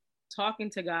talking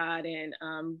to God and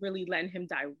really letting him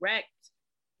direct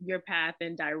your path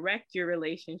and direct your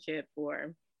relationship,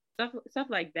 or stuff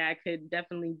like that could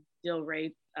definitely deal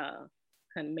rate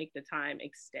kind of make the time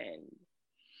extend.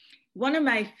 One of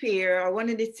my fear, or one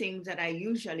of the things that I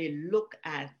usually look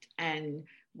at, and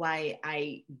why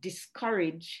I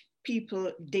discourage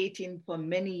people dating for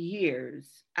many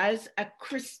years, as a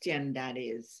Christian, that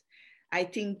is, I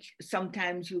think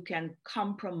sometimes you can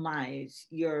compromise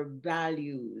your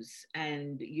values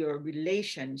and your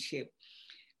relationship,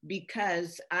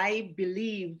 because I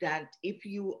believe that if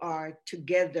you are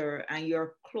together and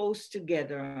you're close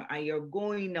together and you're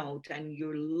going out and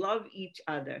you love each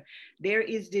other, there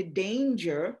is the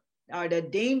danger, or the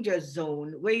danger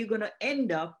zone, where you're going to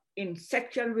end up in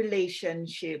sexual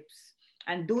relationships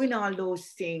and doing all those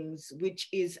things, which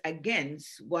is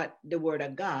against what the word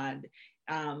of God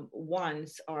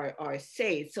wants or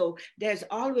say. So there's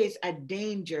always a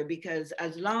danger, because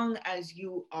as long as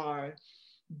you are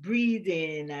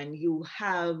breathing and you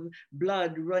have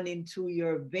blood running through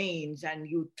your veins and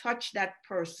you touch that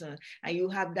person and you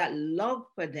have that love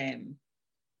for them,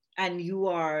 and you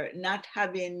are not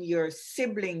having your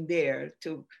sibling there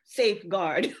to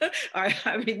safeguard or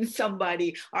having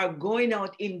somebody, or going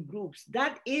out in groups,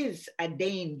 that is a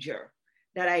danger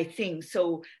that I think.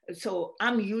 So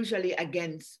I'm usually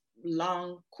against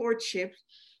long courtships,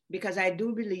 because I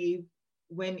do believe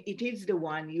when it is the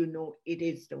one, it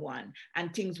is the one,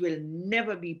 and things will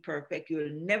never be perfect.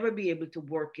 You'll never be able to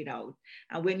work it out.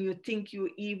 And when you think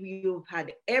you've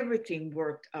had everything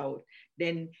worked out,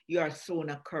 then you are thrown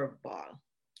a curveball.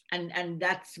 And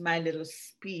that's my little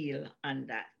spiel on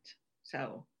that.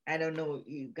 So I don't know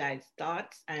you guys'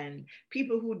 thoughts, and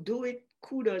people who do it,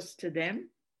 kudos to them,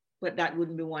 but that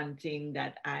wouldn't be one thing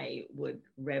that I would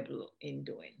revel in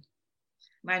doing.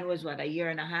 Mine was what, a year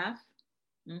and a half?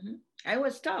 Mm-hmm. I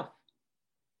was tough.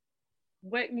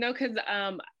 What? No, because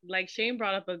like Shane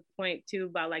brought up a point too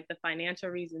about like the financial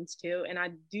reasons too, and I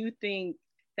do think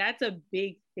that's a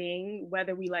big thing,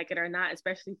 whether we like it or not,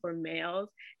 especially for males.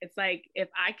 It's like if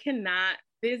I cannot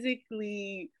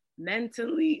physically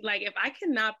mentally, like if I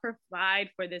cannot provide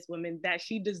for this woman that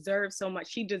she deserves so much,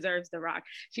 she deserves the rock,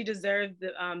 she deserves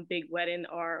the big wedding,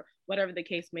 or whatever the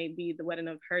case may be, the wedding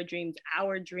of her dreams,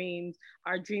 our dreams,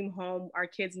 our dream home. Our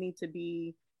kids need to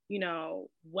be, you know,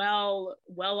 well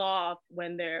off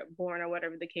when they're born, or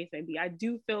whatever the case may be. I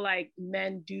do feel like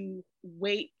men do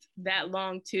wait that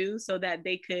long too, so that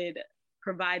they could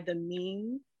provide the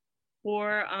means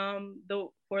for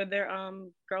their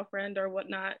girlfriend or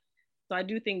whatnot. So I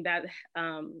do think that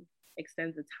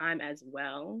extends the time as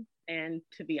well. And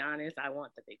to be honest, I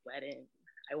want the big wedding.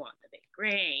 I want the big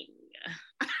ring.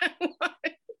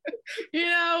 You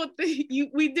know,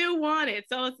 we do want it.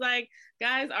 So it's like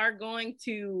guys are going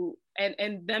to,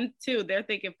 and them too, they're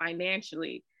thinking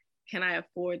financially, can I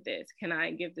afford this? Can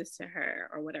I give this to her,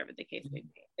 or whatever the case may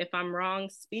be? If I'm wrong,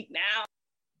 speak now.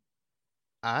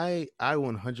 I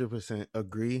 100%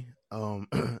 agree.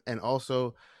 And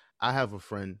also, I have a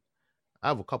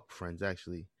couple friends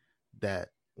actually that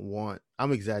want,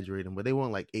 I'm exaggerating, but they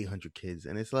want like 800 kids.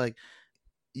 And it's like,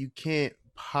 you can't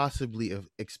possibly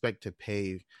expect to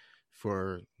pay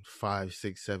for 5,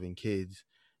 6, 7 kids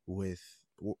with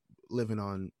living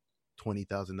on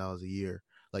 $20,000 a year.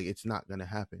 Like, it's not going to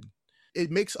happen.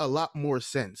 It makes a lot more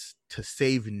sense to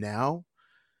save now,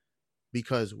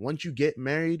 because once you get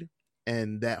married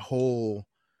and that whole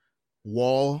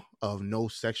wall of no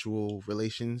sexual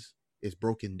relations is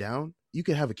broken down, you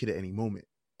can have a kid at any moment.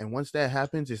 And once that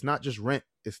happens, it's not just rent,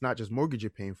 it's not just mortgage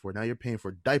you're paying for. Now you're paying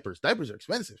for diapers. Diapers are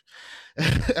expensive.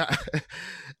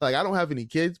 Like, I don't have any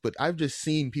kids, but I've just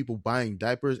seen people buying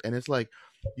diapers, and it's like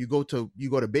you go to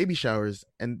baby showers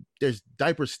and there's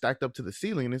diapers stacked up to the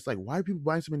ceiling, and it's like, why are people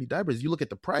buying so many diapers? You look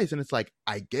at the price and it's like,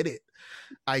 I get it.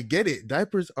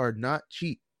 Diapers are not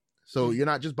cheap. So you're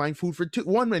not just buying food for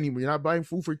one anymore. You're not buying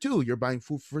food for 2. You're buying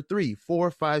food for 3,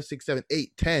 4, 5, 6, 7,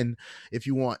 8, 10 if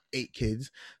you want 8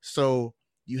 kids. So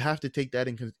you have to take that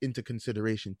into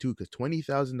consideration too, because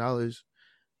 $20,000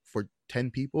 for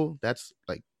 10 people, that's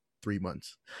like 3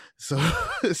 months.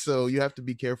 So you have to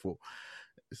be careful.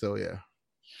 So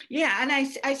yeah, and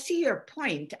I see your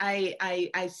point.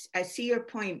 I see your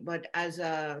point, but as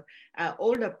a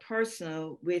older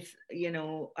person with, you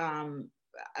know,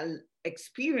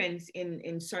 experience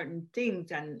in certain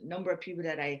things, and number of people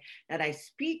that I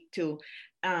speak to,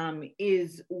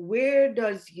 is where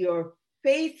does your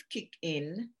faith kick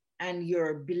in, and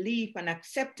your belief and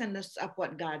acceptance of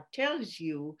what God tells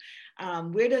you,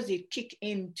 where does it kick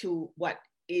into what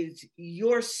is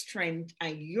your strength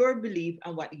and your belief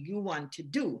and what you want to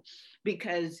do?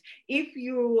 Because if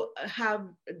you have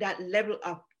that level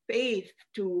of faith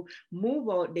to move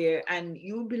out there, and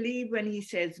you believe when he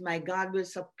says, my God will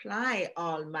supply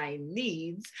all my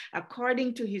needs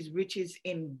according to his riches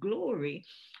in glory,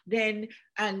 then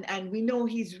and we know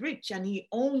he's rich and he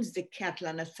owns the cattle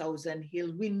on 1,000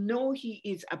 hills. We know he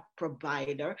is a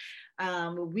provider.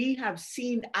 I have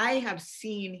seen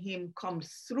him come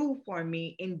through for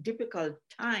me in difficult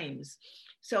times.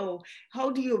 So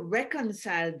how do you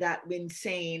reconcile that when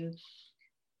saying,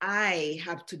 I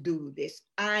have to do this,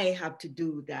 I have to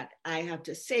do that, I have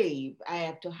to save, I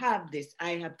have to have this,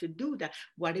 I have to do that?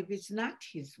 What if it's not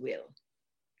his will?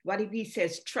 What if he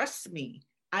says, trust me,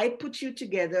 I put you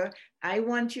together, I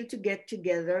want you to get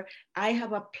together, I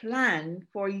have a plan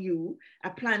for you,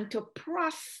 a plan to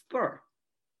prosper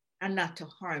and not to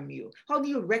harm you? How do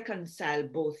you reconcile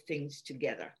both things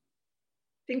together?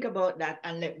 Think about that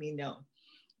and let me know.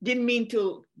 Didn't mean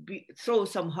to throw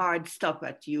some hard stuff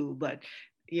at you, but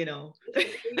you know.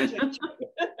 You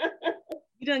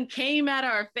done came at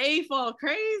our faith all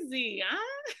crazy,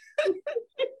 huh?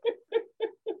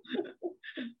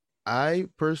 I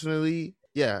personally,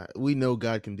 we know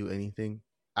God can do anything.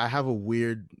 I have a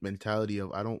weird mentality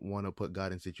of, I don't want to put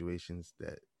God in situations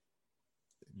that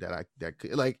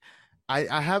could, like,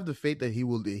 I have the faith that he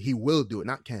will do it.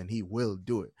 Not can, he will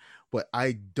do it. But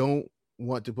I don't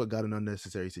want to put God in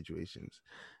unnecessary situations.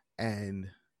 And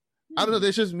I don't know,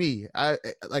 that's just me. I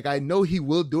know he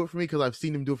will do it for me because I've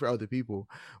seen him do it for other people.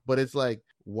 But it's like,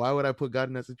 why would I put God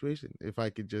in that situation if I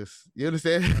could just, you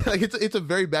understand? Like, it's a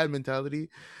very bad mentality,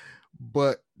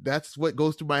 but that's what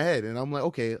goes through my head. And I'm like,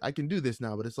 okay, I can do this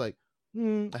now. But it's like,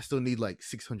 I still need like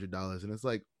 $600. And it's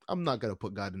like, I'm not going to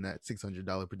put God in that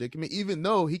 $600 predicament, even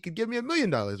though he could give me $1 million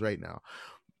right now.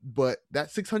 But that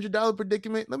 $600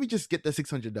 predicament, let me just get the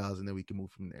 $600 and then we can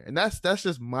move from there. And that's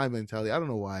just my mentality. I don't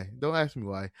know why. Don't ask me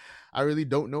why. I really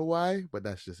don't know why, but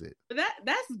that's just it.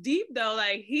 That's deep though.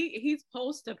 Like he's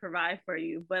supposed to provide for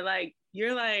you, but like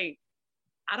you're like,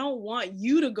 I don't want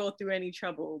you to go through any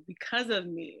trouble because of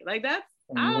me. Like that's,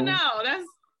 I don't know.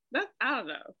 That's I don't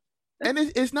know. And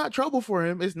it's not trouble for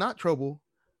him. It's not trouble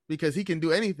because he can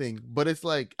do anything. But it's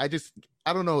like, I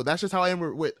don't know. That's just how I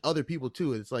am with other people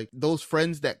too. It's like those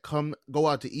friends that go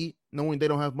out to eat knowing they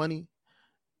don't have money.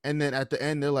 And then at the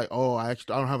end, they're like, oh, I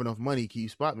don't have enough money. Can you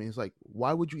spot me? It's like,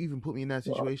 why would you even put me in that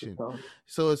situation?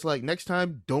 So it's like, next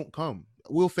time, don't come.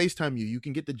 We'll FaceTime you. You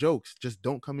can get the jokes. Just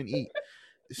don't come and eat.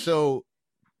 So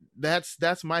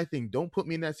that's my thing. Don't put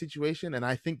me in that situation. And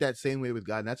I think that same way with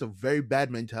God. And that's a very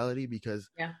bad mentality because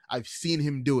I've seen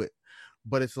him do it.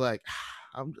 But it's like,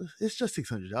 it's just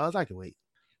 $600. I can wait.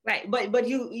 Right, but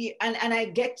you and I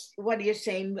get what you're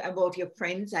saying about your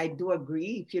friends. I do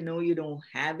agree. If you know you don't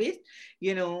have it,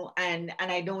 and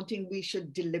I don't think we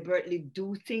should deliberately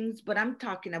do things. But I'm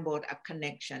talking about a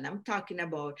connection. I'm talking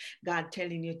about God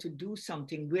telling you to do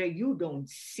something where you don't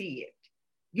see it.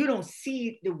 You don't see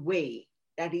it the way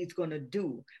that he's going to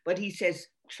do. But he says,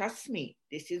 trust me,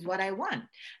 this is what I want.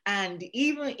 And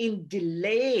even in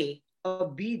delay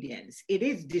obedience, it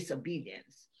is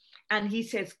disobedience. And he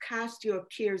says, cast your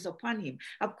cares upon him.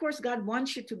 Of course, God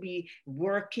wants you to be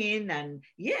working, and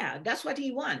that's what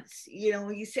he wants.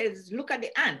 He says, look at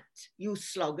the ant, you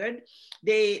sluggard.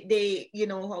 They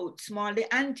how small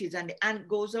the ant is, and the ant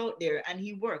goes out there and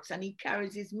he works and he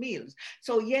carries his meals.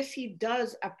 So yes, he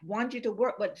does want you to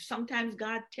work, but sometimes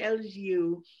God tells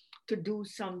you to do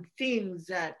some things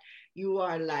that you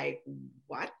are like,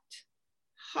 what?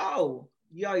 How?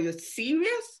 Are you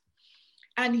serious?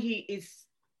 And he is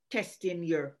testing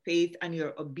your faith and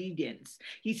your obedience.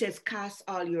 He says, cast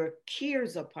all your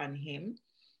cares upon him,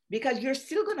 because you're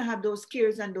still going to have those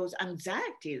cares and those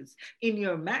anxieties in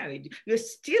your marriage. You're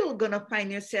still going to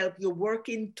find yourself, you're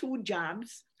working 2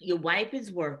 jobs, your wife is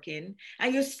working,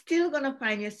 and you're still going to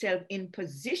find yourself in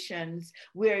positions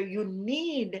where you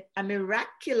need a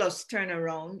miraculous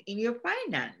turnaround in your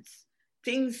finance.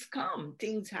 Things come,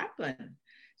 things happen.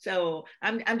 So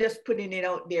I'm just putting it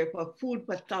out there for food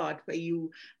for thought for you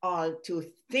all to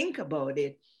think about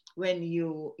it when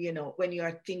you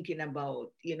are thinking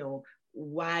about,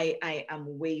 why I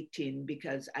am waiting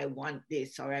because I want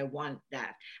this or I want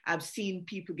that. I've seen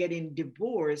people getting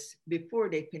divorced before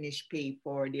they finish pay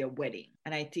for their wedding.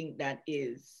 And I think that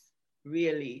is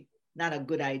really not a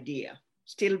good idea.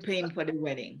 Still paying for the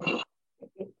wedding.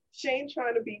 Shane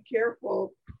trying to be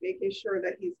careful, making sure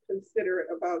that he's considerate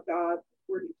about God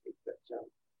before he takes that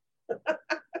jump.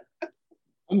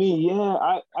 I mean,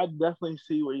 I definitely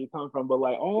see where you're coming from, but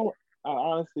like I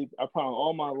probably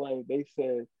all my life they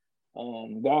said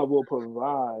God will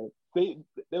provide. They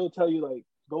will tell you like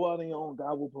go out on your own,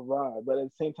 God will provide, but at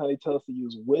the same time they tell us to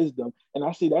use wisdom, and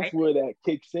I see that's where that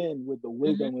kicks in with the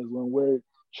wisdom is when we're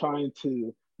trying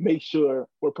to make sure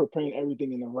we're preparing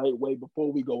everything in the right way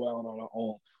before we go out on our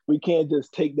own. We can't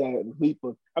just take that leap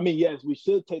of, yes, we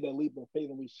should take that leap of faith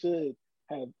and we should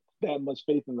have that much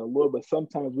faith in the Lord, but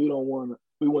sometimes we want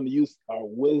to use our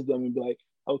wisdom and be like,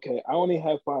 okay, I only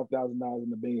have $5,000 in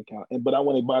the bank account, but I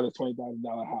want to buy the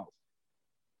 $20,000 house.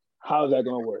 How is that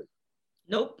going to work?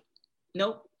 Nope.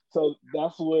 So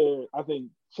that's where I think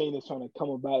Shane is trying to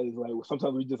come about, is like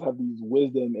sometimes we just have to use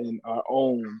wisdom in our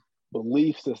own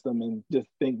belief system and just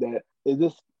think that, is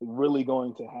this really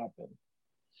going to happen?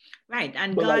 Right.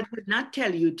 And but God would not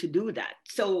tell you to do that.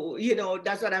 So,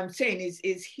 that's what I'm saying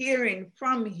is hearing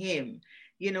from him,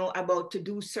 about to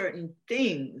do certain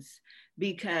things,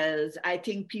 because I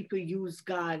think people use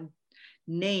God's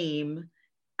name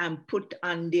and put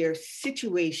on their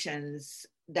situations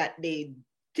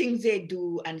things they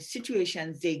do and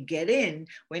situations they get in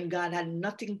when God had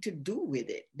nothing to do with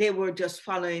it. They were just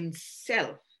following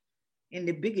self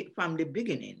from the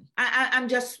beginning. I'm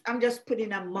just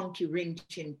putting a monkey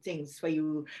wrench in things for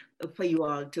you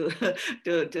all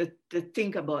to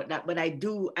think about that. But I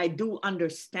do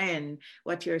understand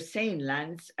what you're saying,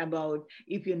 Lance, about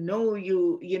if you're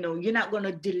not going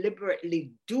to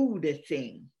deliberately do the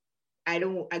thing. I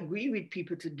don't agree with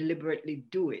people to deliberately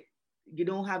do it. You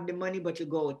don't have the money, but you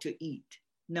go to eat.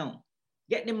 No,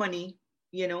 get the money.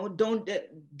 Don't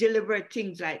deliberate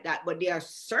things like that. But there are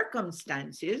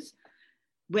circumstances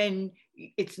when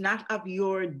it's not of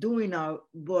your doing or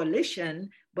volition,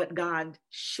 but God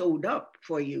showed up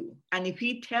for you. And if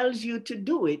he tells you to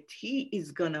do it, he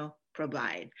is gonna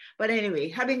provide. But anyway,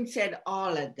 having said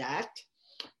all of that,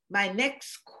 my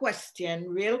next question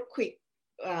real quick,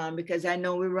 because I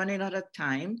know we're running out of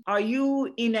time. Are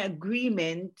you in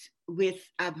agreement with,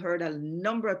 I've heard a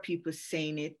number of people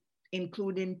saying it,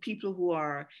 including people who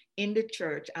are in the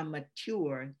church and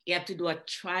mature, you have to do a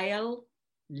trial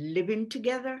living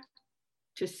together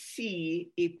to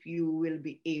see if you will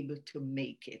be able to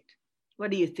make it. What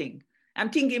do you think? I'm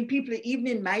thinking people, even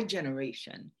in my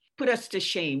generation, put us to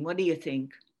shame. What do you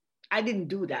think? I didn't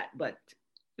do that, but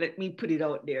Let me put it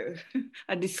out there,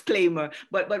 a disclaimer.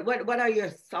 But what are your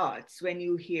thoughts when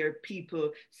you hear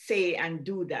people say and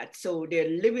do that? So they're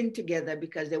living together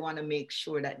because they want to make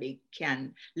sure that they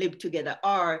can live together,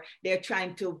 or they're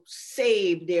trying to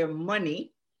save their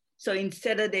money. So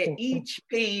instead of they each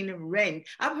paying rent,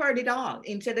 I've heard it all.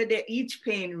 Instead of they each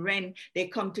paying rent, they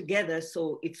come together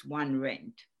so it's one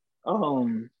rent.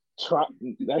 Try,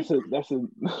 that's a that's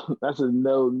a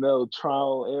no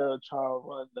trial error trial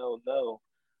run no.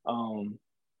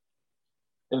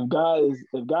 If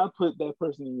God put that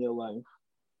person in your life,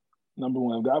 number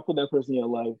one, if God put that person in your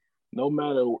life, no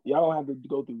matter, y'all don't have to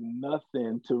go through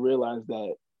nothing to realize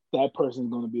that that person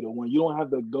is going to be the one. You don't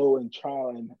have to go and try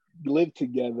and live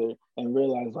together and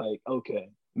realize like, okay,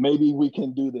 maybe we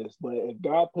can do this. But if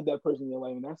God put that person in your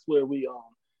life, and that's where we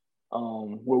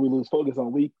lose focus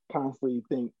on, we constantly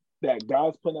think that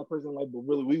God's putting that person in life, but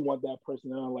really we want that person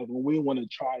in our life when we want to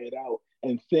try it out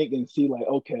and think and see like,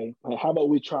 okay, like, how about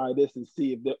we try this and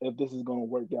see if this is going to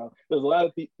work out. There's a lot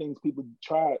of things people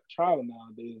try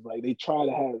nowadays. Like they try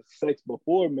to have sex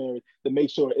before marriage to make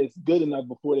sure it's good enough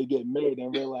before they get married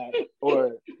and realize,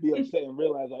 or be upset and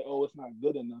realize like, oh, it's not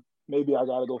good enough. Maybe I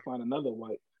got to go find another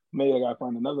wife. Maybe I got to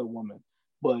find another woman.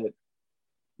 But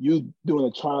you doing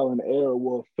a trial and error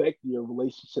will affect your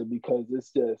relationship because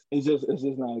it's just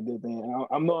not a good thing.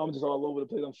 I know I'm just all over the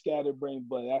place. I'm scatterbrained,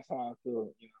 but that's how I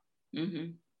feel. You know.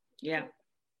 Mm-hmm. Yeah.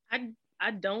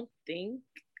 I don't think,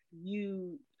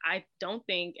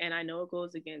 and I know it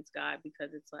goes against God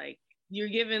because it's like you're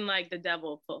giving like the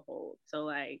devil a foothold. So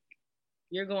like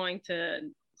you're going to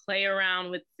play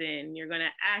around with sin. You're going to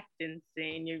act in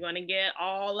sin. You're going to get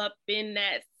all up in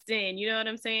that sin. You know what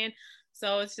I'm saying?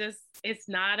 So it's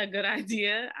not a good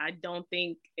idea. I don't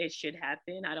think it should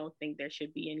happen. I don't think there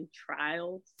should be any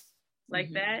trials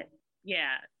like that.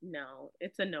 Yeah, no,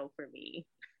 it's a no for me.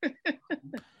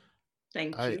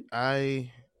 Thank you.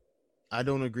 I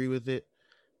don't agree with it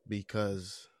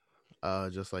because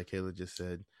just like Kayla just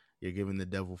said, you're giving the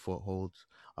devil footholds.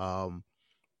 I'm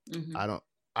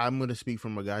going to speak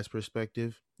from a guy's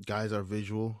perspective. Guys are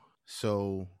visual.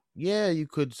 So yeah, you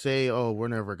could say, oh, we're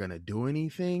never going to do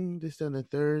anything, this and the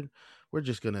third. We're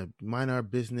just going to mind our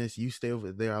business. You stay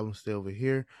over there, I'm going to stay over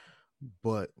here.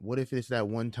 But what if it's that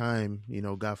one time,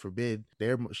 God forbid,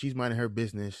 she's minding her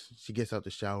business, she gets out the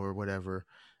shower or whatever,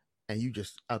 and you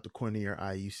just out the corner of your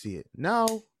eye, you see it.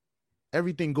 Now,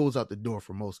 everything goes out the door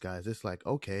for most guys. It's like,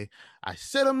 okay, I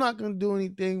said I'm not going to do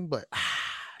anything, but,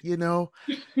 she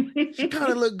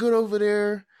kind of looked good over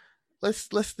there.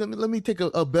 Let me take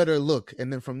a better look,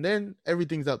 and then from then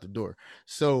everything's out the door.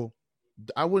 So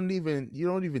you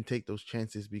don't even take those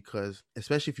chances, because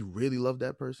especially if you really love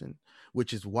that person,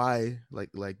 which is why like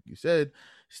you said,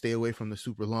 stay away from the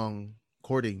super long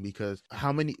courting, because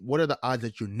what are the odds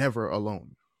that you're never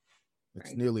alone?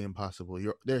 It's nearly impossible.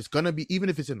 There's gonna be, even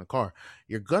if it's in the car,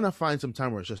 you're gonna find some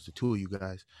time where it's just the two of you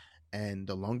guys. And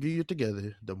the longer you're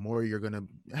together, the more you're gonna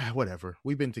whatever.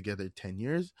 We've been together 10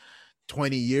 years,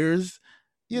 20 years,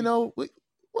 we're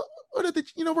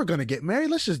gonna get married,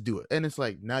 let's just do it. And it's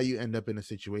like, now you end up in a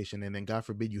situation, and then God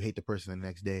forbid you hate the person the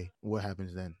next day. What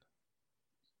happens then?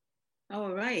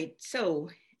 All right, so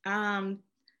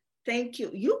thank you.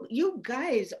 You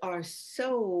guys are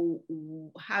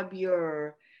have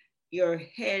your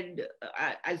head,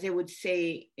 as they would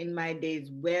say in my days,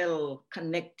 well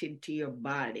connected to your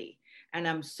body. And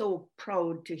I'm so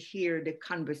proud to hear the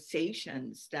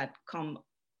conversations that come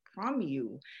from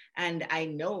you. And I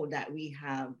know that we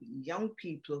have young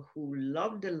people who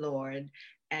love the Lord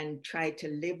and try to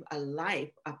live a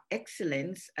life of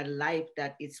excellence, a life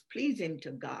that is pleasing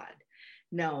to God.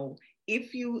 Now,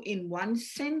 if you, in one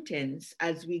sentence,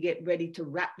 as we get ready to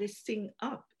wrap this thing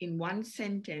up, in one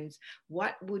sentence,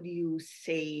 what would you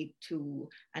say to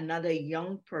another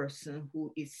young person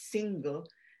who is single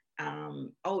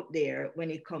out there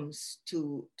when it comes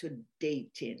to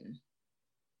dating?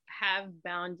 Have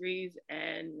boundaries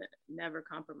and never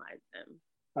compromise them.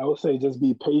 I would say just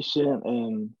be patient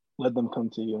and let them come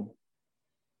to you.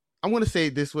 I'm going to say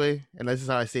it this way, and this is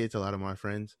how I say it to a lot of my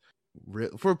friends.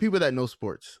 For people that know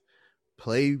sports,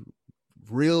 play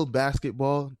real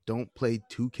basketball. Don't play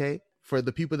 2K. For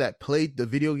the people that played the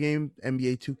video game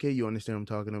NBA 2K, you understand what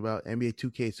I'm talking about. NBA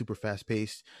 2K is super fast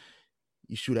paced.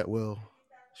 You shoot at will.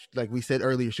 Like we said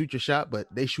earlier, shoot your shot, but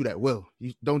they shoot at will.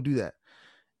 You don't do that.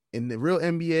 In the real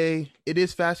NBA, it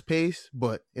is fast paced,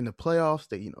 but in the playoffs,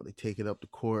 they take it up the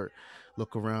court,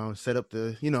 look around, set up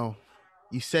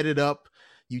you set it up,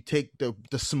 you take the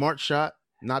smart shot,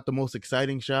 not the most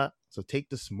exciting shot. So take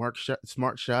the smart shot.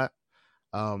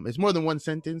 It's more than one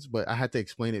sentence, but I had to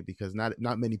explain it because not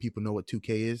many people know what 2K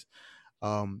is.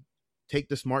 take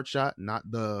the smart shot, not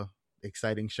the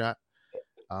exciting shot.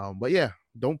 But yeah,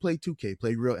 don't play 2K,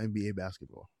 play real NBA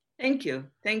basketball. Thank you.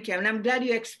 And I'm glad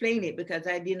you explained it because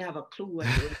I didn't have a clue what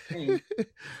you were saying.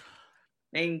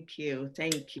 Thank you.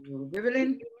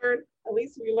 Vivian? At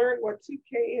least we learned what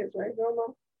 2K is, right,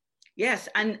 Vilma? Yes,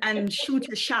 and shoot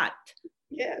a shot.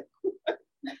 Yes.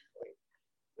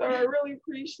 So I really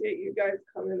appreciate you guys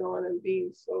coming on and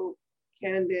being so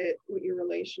candid with your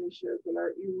relationships, and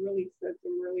you really said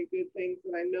some really good things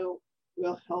that I know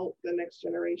will help the next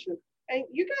generation. And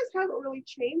you guys haven't really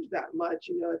changed that much.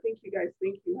 I think you guys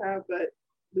think you have, but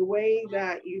the way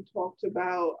that you talked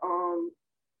about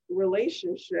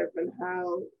relationship and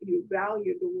how you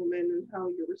value the woman and how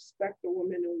you respect the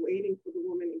woman and waiting for the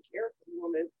woman and care for the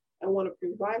woman and want to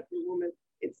provide for the woman,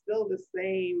 it's still the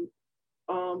same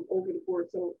over the board.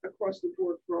 So across the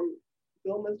board, from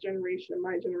Vilma's generation,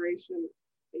 my generation,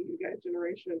 and you guys'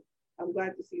 generation, I'm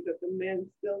glad to see that the men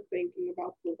still thinking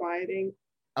about providing.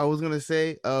 I was gonna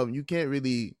say, you can't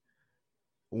really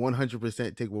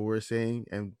 100% take what we're saying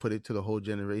and put it to the whole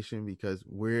generation, because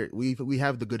we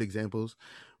have the good examples.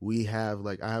 We have,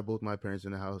 like, I have both my parents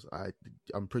in the house.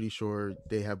 I'm pretty sure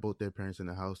they have both their parents in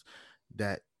the house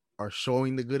that are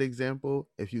showing the good example.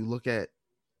 If you look at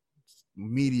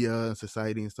media and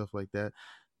society and stuff like that,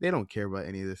 they don't care about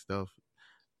any of this stuff,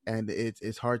 and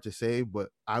it's hard to say, but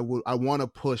I want to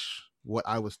push what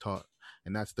I was taught,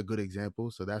 and that's the good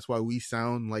example. So that's why we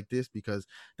sound like this, because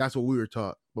that's what we were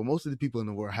taught. But most of the people in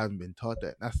the world haven't been taught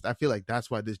that. I feel like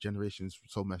that's why this generation is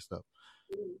so messed up.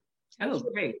 Oh,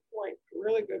 great point.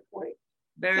 Really good point.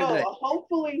 Very good.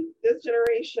 Hopefully this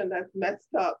generation that's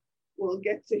messed up will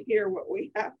get to hear what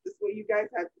you guys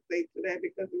have to say today,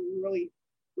 because it was really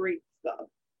great stuff.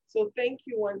 So thank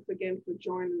you once again for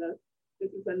joining us.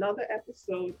 This is another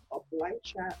episode of Live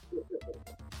Chat with Vivian.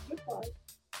 Goodbye.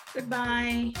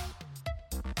 Goodbye.